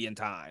bazillion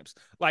times.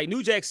 Like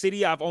New Jack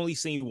City, I've only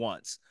seen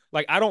once.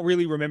 Like I don't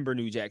really remember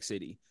New Jack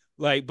City.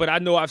 Like, but I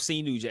know I've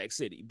seen New Jack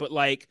City. But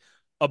like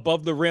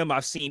Above the Rim,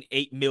 I've seen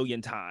 8 million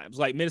times.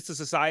 Like Minister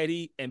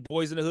Society and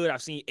Boys in the Hood,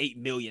 I've seen 8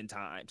 million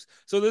times.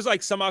 So there's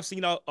like some I've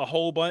seen a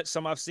whole bunch,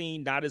 some I've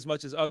seen not as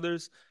much as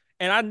others.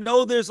 And I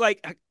know there's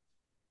like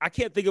I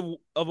can't think of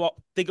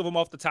them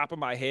off the top of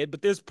my head,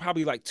 but there's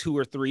probably like two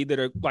or three that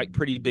are like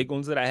pretty big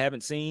ones that I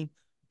haven't seen,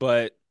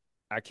 but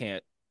I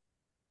can't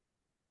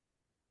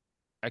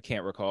I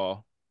can't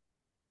recall.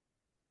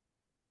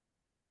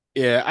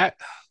 Yeah,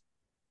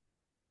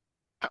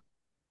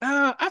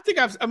 I think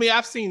I've. I mean,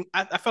 I've seen.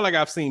 I feel like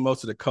I've seen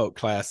most of the cult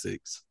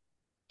classics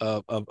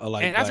of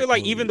like And I black feel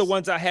like even the movies.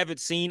 ones I haven't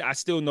seen, I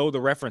still know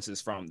the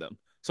references from them.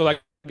 So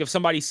like if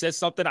somebody says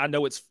something, I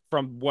know it's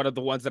from one of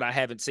the ones that I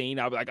haven't seen.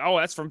 I'll be like, oh,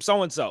 that's from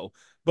so and so,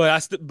 but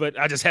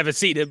I just haven't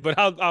seen it. But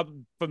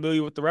I'm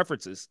familiar with the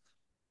references.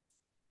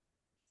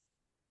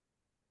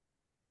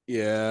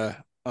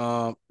 Yeah.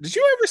 Did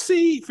you ever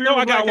see Fear No, of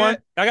a I Black got one.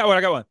 Hat? I got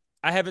one.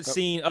 I haven't Oh,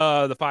 seen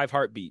the Five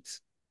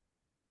Heartbeats.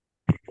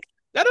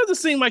 that doesn't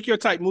seem like your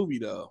type movie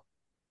though.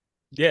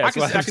 Yeah, I that's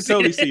can what I I'm can saying.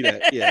 totally see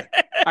that. Yeah,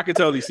 I can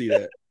totally see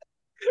that.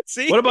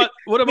 See, What about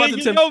man, the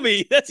you know temp?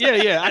 me. That's Yeah,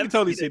 I yeah, I can haven't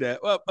totally seen see it.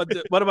 that.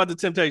 What about the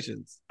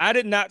Temptations? I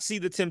did not see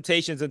the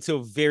Temptations until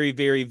very,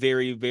 very,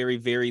 very, very,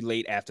 very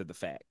late after the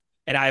fact,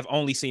 and I have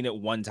only seen it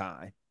one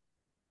time.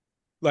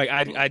 Like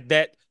Mm.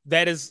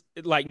 that is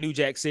like New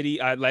Jack City.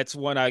 That's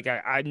one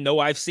I know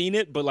I've seen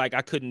it, but like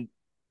I couldn't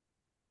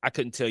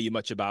tell you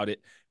much about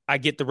it. I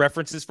get the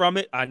references from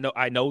it. I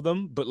know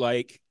them, but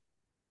like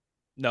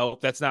no,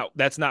 that's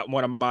not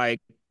one of my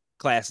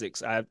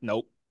classics. I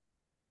nope.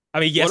 I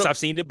mean, yes, What I've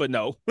seen it, but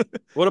no.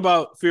 what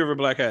about Fear of a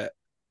Black Hat?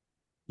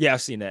 Yeah,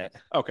 I've seen that.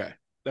 Okay,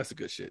 that's a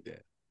good shit. Then.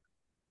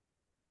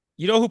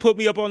 You know who put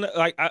me up on that?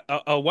 Like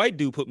a white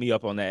dude put me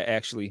up on that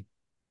actually.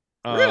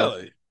 Uh,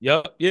 Really?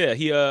 yep, yeah.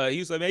 He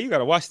was like, man, you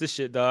gotta watch this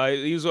shit, dog.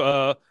 He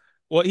was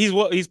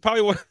he's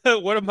probably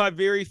one of my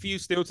very few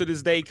still to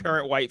this day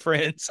current white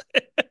friends.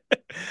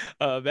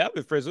 Man, I've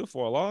been friends with him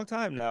for a long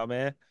time now,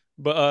 man.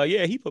 But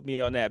yeah, he put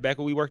me on that back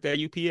when we worked at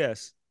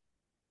UPS.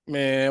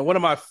 Man, one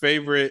of my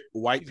favorite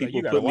white He's like,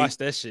 you people gotta put me. watch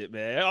that shit,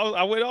 man.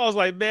 I was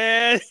like,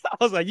 man, I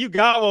was like, you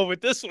got one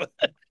with this one.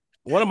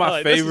 One of I my was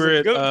like, this is a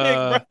favorite. good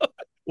pick, bro.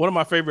 One of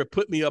my favorite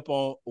put me up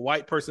on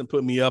white person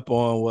put me up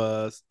on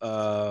was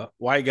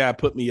white guy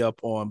put me up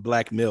on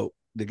Black Milk,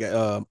 the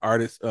guy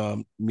artist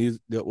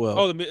music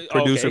well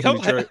producer Okay. from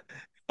Detroit.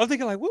 I'm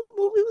thinking like, what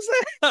movie was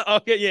that?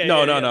 Okay, yeah,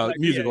 No, yeah, no, yeah, no, Black,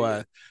 yeah, music yeah.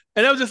 wise.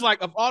 And it was just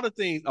like of all the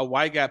things, a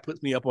white guy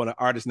puts me up on an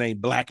artist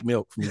named Black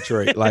Milk from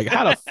Detroit. Like,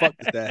 how the fuck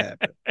does that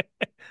happen?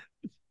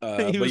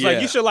 He But was like,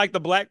 you yeah, should like the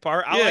black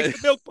part. I yeah, like the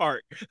milk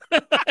part.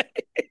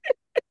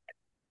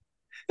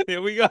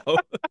 Here we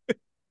go.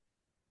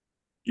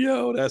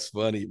 yo, that's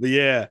funny. But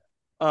yeah,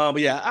 but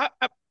yeah,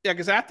 yeah,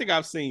 because I think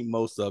I've seen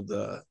most of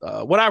the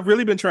what I've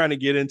really been trying to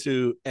get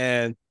into,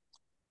 and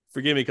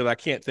forgive me because I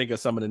can't think of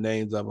some of the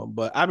names of them,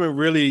 but I've been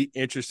really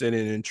interested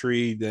and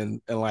intrigued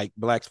in like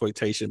black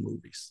exploitation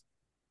movies.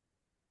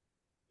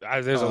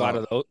 There's a lot Uh,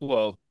 of those.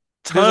 Well,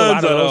 there's a tons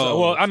lot of of those.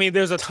 Well, I those, mean,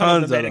 there's a ton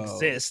of them tons of that those.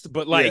 exist,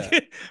 but like, Yeah,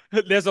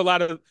 there's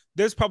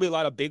probably a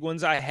lot of big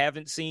ones I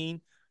haven't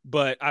seen,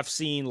 but I've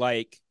seen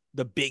like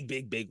the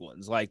big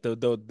ones, like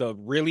the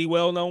really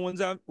well known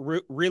ones.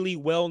 Really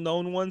well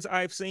known ones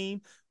I've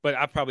seen, but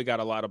I probably got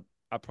a lot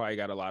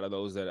of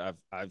those that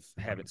I've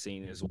haven't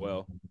seen as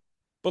well.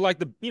 But like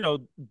the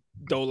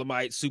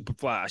Dolomite,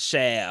 Superfly,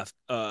 Shaft.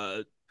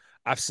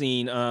 I've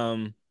seen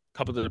a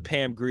couple of the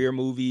Pam Grier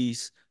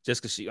movies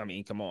just because I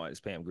mean, come on, it's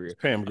Pam it's Grier.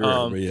 Pam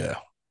Grier, but Um, yeah,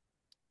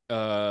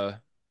 uh,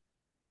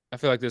 I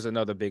feel like there's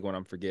another big one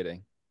I'm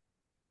forgetting.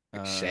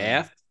 like Uh,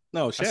 Shaft.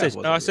 No, Shaft I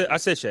wasn't really.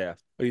 said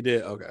Shaft. Oh, you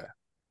did? Okay.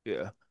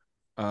 Yeah.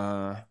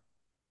 Uh,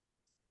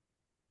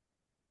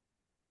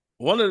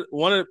 One of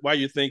while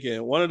you're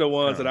thinking, one of the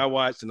ones that uh, I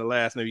watched in the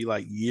last maybe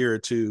like year or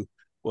two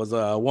was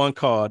one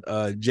called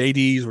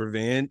JD's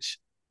Revenge.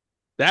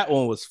 That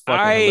one was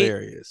fucking I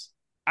hilarious.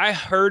 I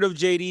heard of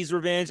JD's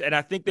Revenge, and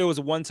I think there was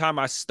one time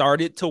I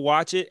started to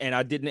watch it and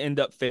I didn't end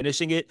up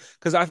finishing it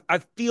because I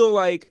feel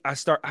like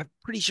I'm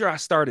pretty sure I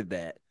started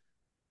that.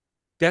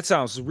 That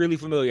sounds really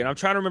familiar. And I'm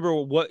trying to remember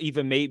what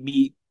even made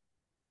me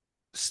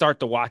start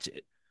to watch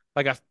it.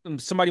 Like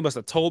somebody must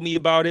have told me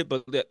about it,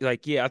 but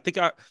like yeah, I think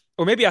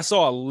or maybe I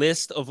saw a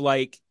list of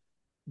like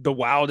the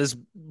wildest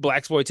black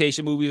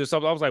exploitation movies or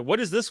something. I was like, what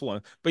is this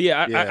one? But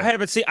yeah, Yeah,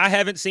 I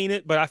haven't seen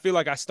it, but I feel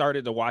like I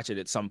started to watch it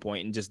at some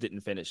point and just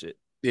didn't finish it.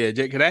 yeah.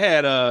 Because I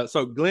had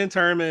so Glenn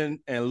Turman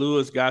and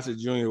Louis Gossett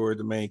Jr. were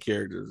the main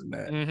characters in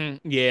that.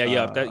 Yeah,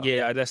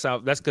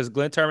 Uh, that's because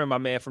Glenn Turman, my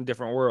man from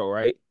Different World,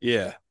 right?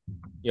 yeah,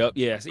 Yep,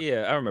 yes,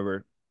 yeah, I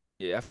remember.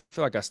 Yeah, I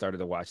feel like I started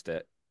to watch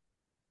that.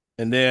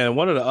 and then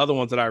one of the other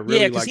ones that I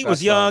Yeah, really because he liked, I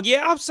was saw. young.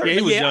 Yeah, I'm Yeah, certain.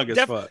 he was young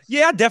as fuck.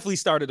 Yeah, I definitely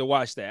started to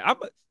watch that.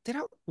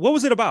 What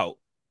was it about?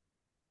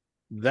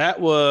 That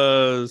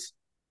was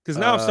Because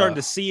now I'm starting uh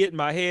to see it in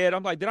my head.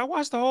 I'm like, did I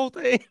watch the whole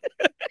thing?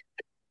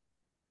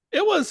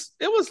 it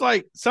was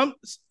like some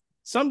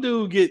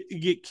dude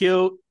get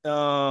killed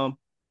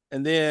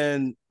and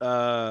then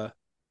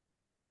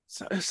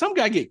some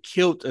guy get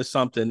killed or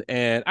something,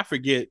 and I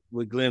forget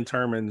what Glenn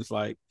Turman is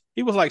like.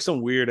 He was like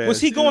some weird Was ass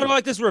he going on dude.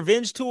 like this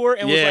revenge tour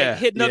and was like Yeah,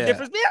 hitting up yeah,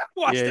 different? Yeah, I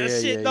watched yeah, that yeah, yeah,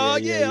 shit, yeah,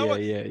 dog. yeah, yeah,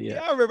 yeah, yeah.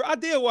 Yeah, I remember. I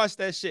did watch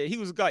that shit. He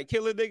was like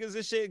killing niggas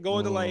and shit,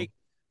 Mm,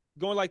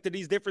 going like to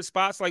these different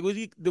spots. Like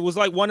there was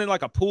like one in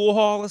like a pool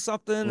hall or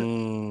something.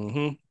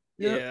 mm-hmm.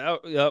 Yep. Yeah,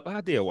 yep,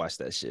 I did watch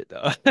that shit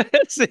though.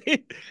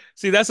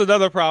 see, that's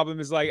another problem.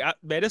 Is like,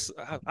 man,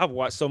 I've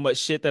watched so much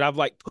shit that I've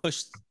like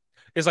pushed.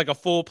 It's like a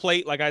full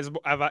plate. Like as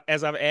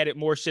I've added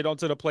more shit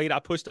onto the plate, I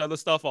pushed other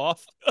stuff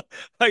off.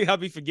 Like I'll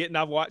be forgetting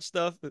I've watched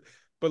stuff.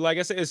 But like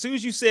I said, as soon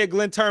as you said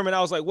Glenn Turman,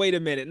 I was like, wait a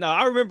minute. No,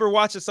 I remember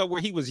watching something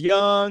where he was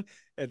young,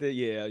 and then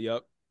yeah,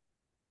 yep.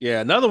 Yeah,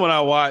 another one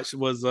I watched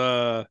was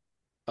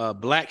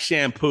Black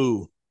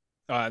Shampoo.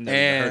 Oh, I've never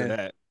even heard of And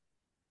that.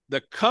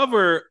 the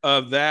cover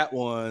of that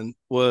one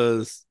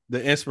was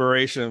the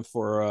inspiration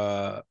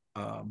for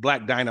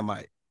Black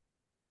Dynamite.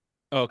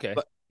 Okay.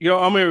 But I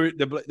remember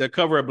the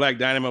cover of Black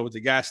Dynamite was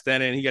the guy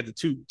standing. He got the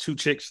two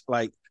chicks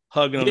like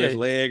hugging on his Yeah.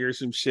 leg or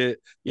some shit.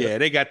 Yep. Yeah,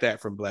 they got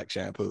that from Black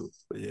Shampoo.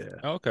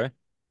 Okay.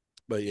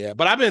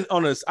 But I've been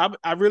on this.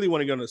 I really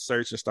want to go on a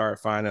search and start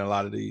finding a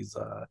lot of these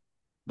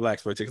black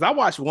exploitation. I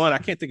watched one. I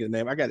can't think of the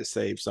name. I got it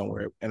saved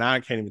somewhere, and I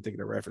can't even think of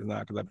the reference now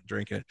because I've been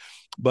drinking.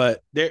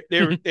 But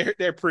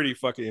they're pretty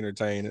fucking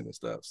entertaining and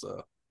stuff.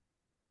 So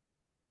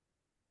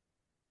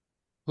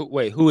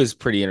Wait, who is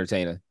pretty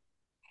entertaining?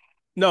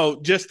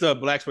 no, just the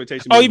black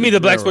exploitation Oh, you movies mean in the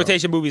black general.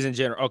 exploitation movies in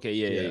general? Okay,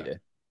 yeah, yeah, Yeah, yeah.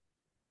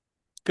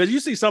 because you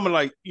see some of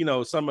like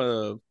some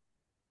of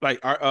like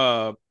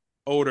our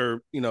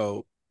older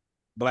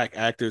black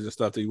actors and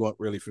stuff that you weren't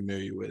really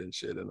familiar with and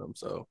shit in them.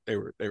 So they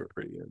were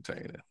pretty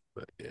entertaining.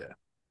 But yeah,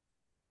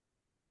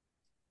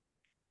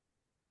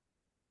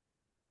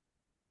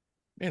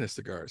 man, the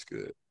cigar is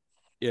good.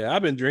 Yeah,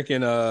 I've been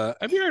drinking.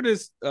 Have you heard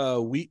this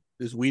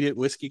wheated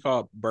whiskey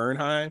called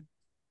Bernheim?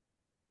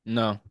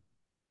 No.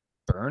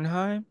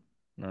 Bernheim?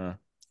 No.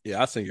 Yeah,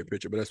 I'll send you a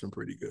picture, but that's been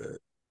pretty good.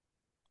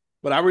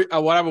 But what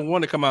I would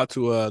want to come out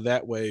to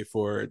that way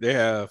for they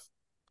have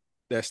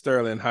that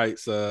Sterling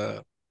Heights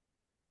Total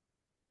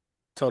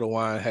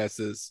Wine has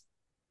this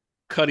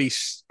Cuddy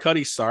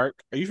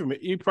Sark. Are you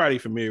familiar? You're probably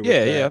familiar with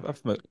Yeah, yeah, that. I'm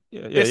familiar.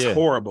 Yeah, yeah, It's yeah.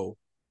 horrible,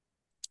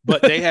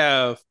 but they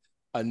have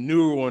a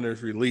newer one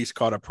that's released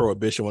called a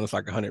Prohibition one. It's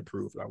like 100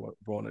 proof. I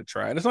want to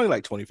try, and it's only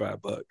like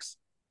 $25.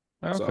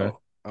 Okay. So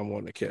I'm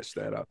wanting to catch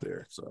that out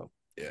there. So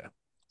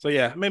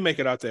yeah, I may make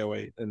it out that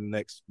way in the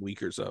next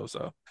week or so.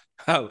 So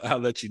I'll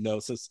let you know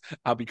since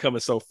I'll be coming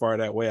so far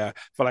that way. I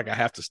feel like I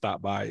have to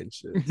stop by and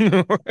shit.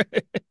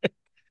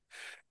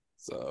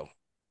 So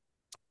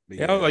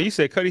Yeah, I was yeah, like, you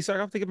said Cuddy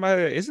Sark. I'm thinking about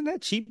it. Isn't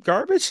that cheap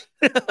garbage?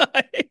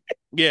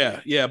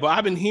 yeah. But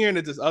I've been hearing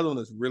that this other one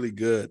is really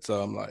good.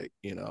 So I'm like,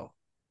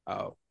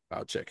 I'll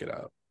check it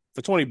out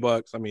for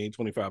 $20. I mean,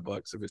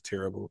 $25 if it's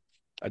terrible.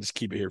 I just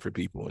keep it here for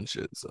people and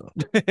shit. So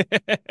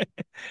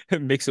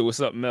Mix it with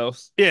something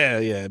else. yeah,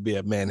 it'd be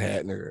a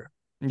Manhattan or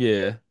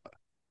Yeah.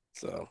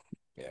 so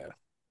yeah.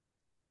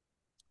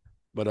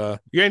 But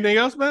you got anything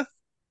else, man?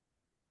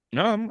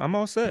 No, I'm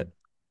all set.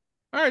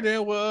 All right,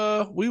 then.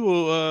 Well, we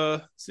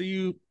will see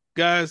you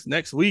guys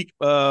next week.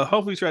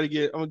 Hopefully try to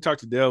get. I'm gonna talk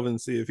to Delvin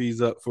and see if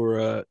he's up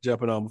for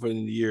jumping on before the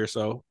end of the year.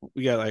 So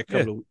we got like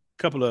a Yeah.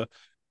 couple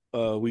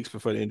of weeks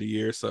before the end of the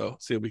year. So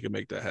see if we can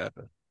make that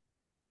happen.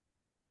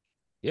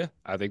 Yeah.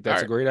 I think All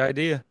that's a right. great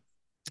idea.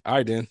 All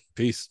right, then.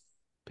 Peace.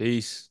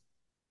 Peace.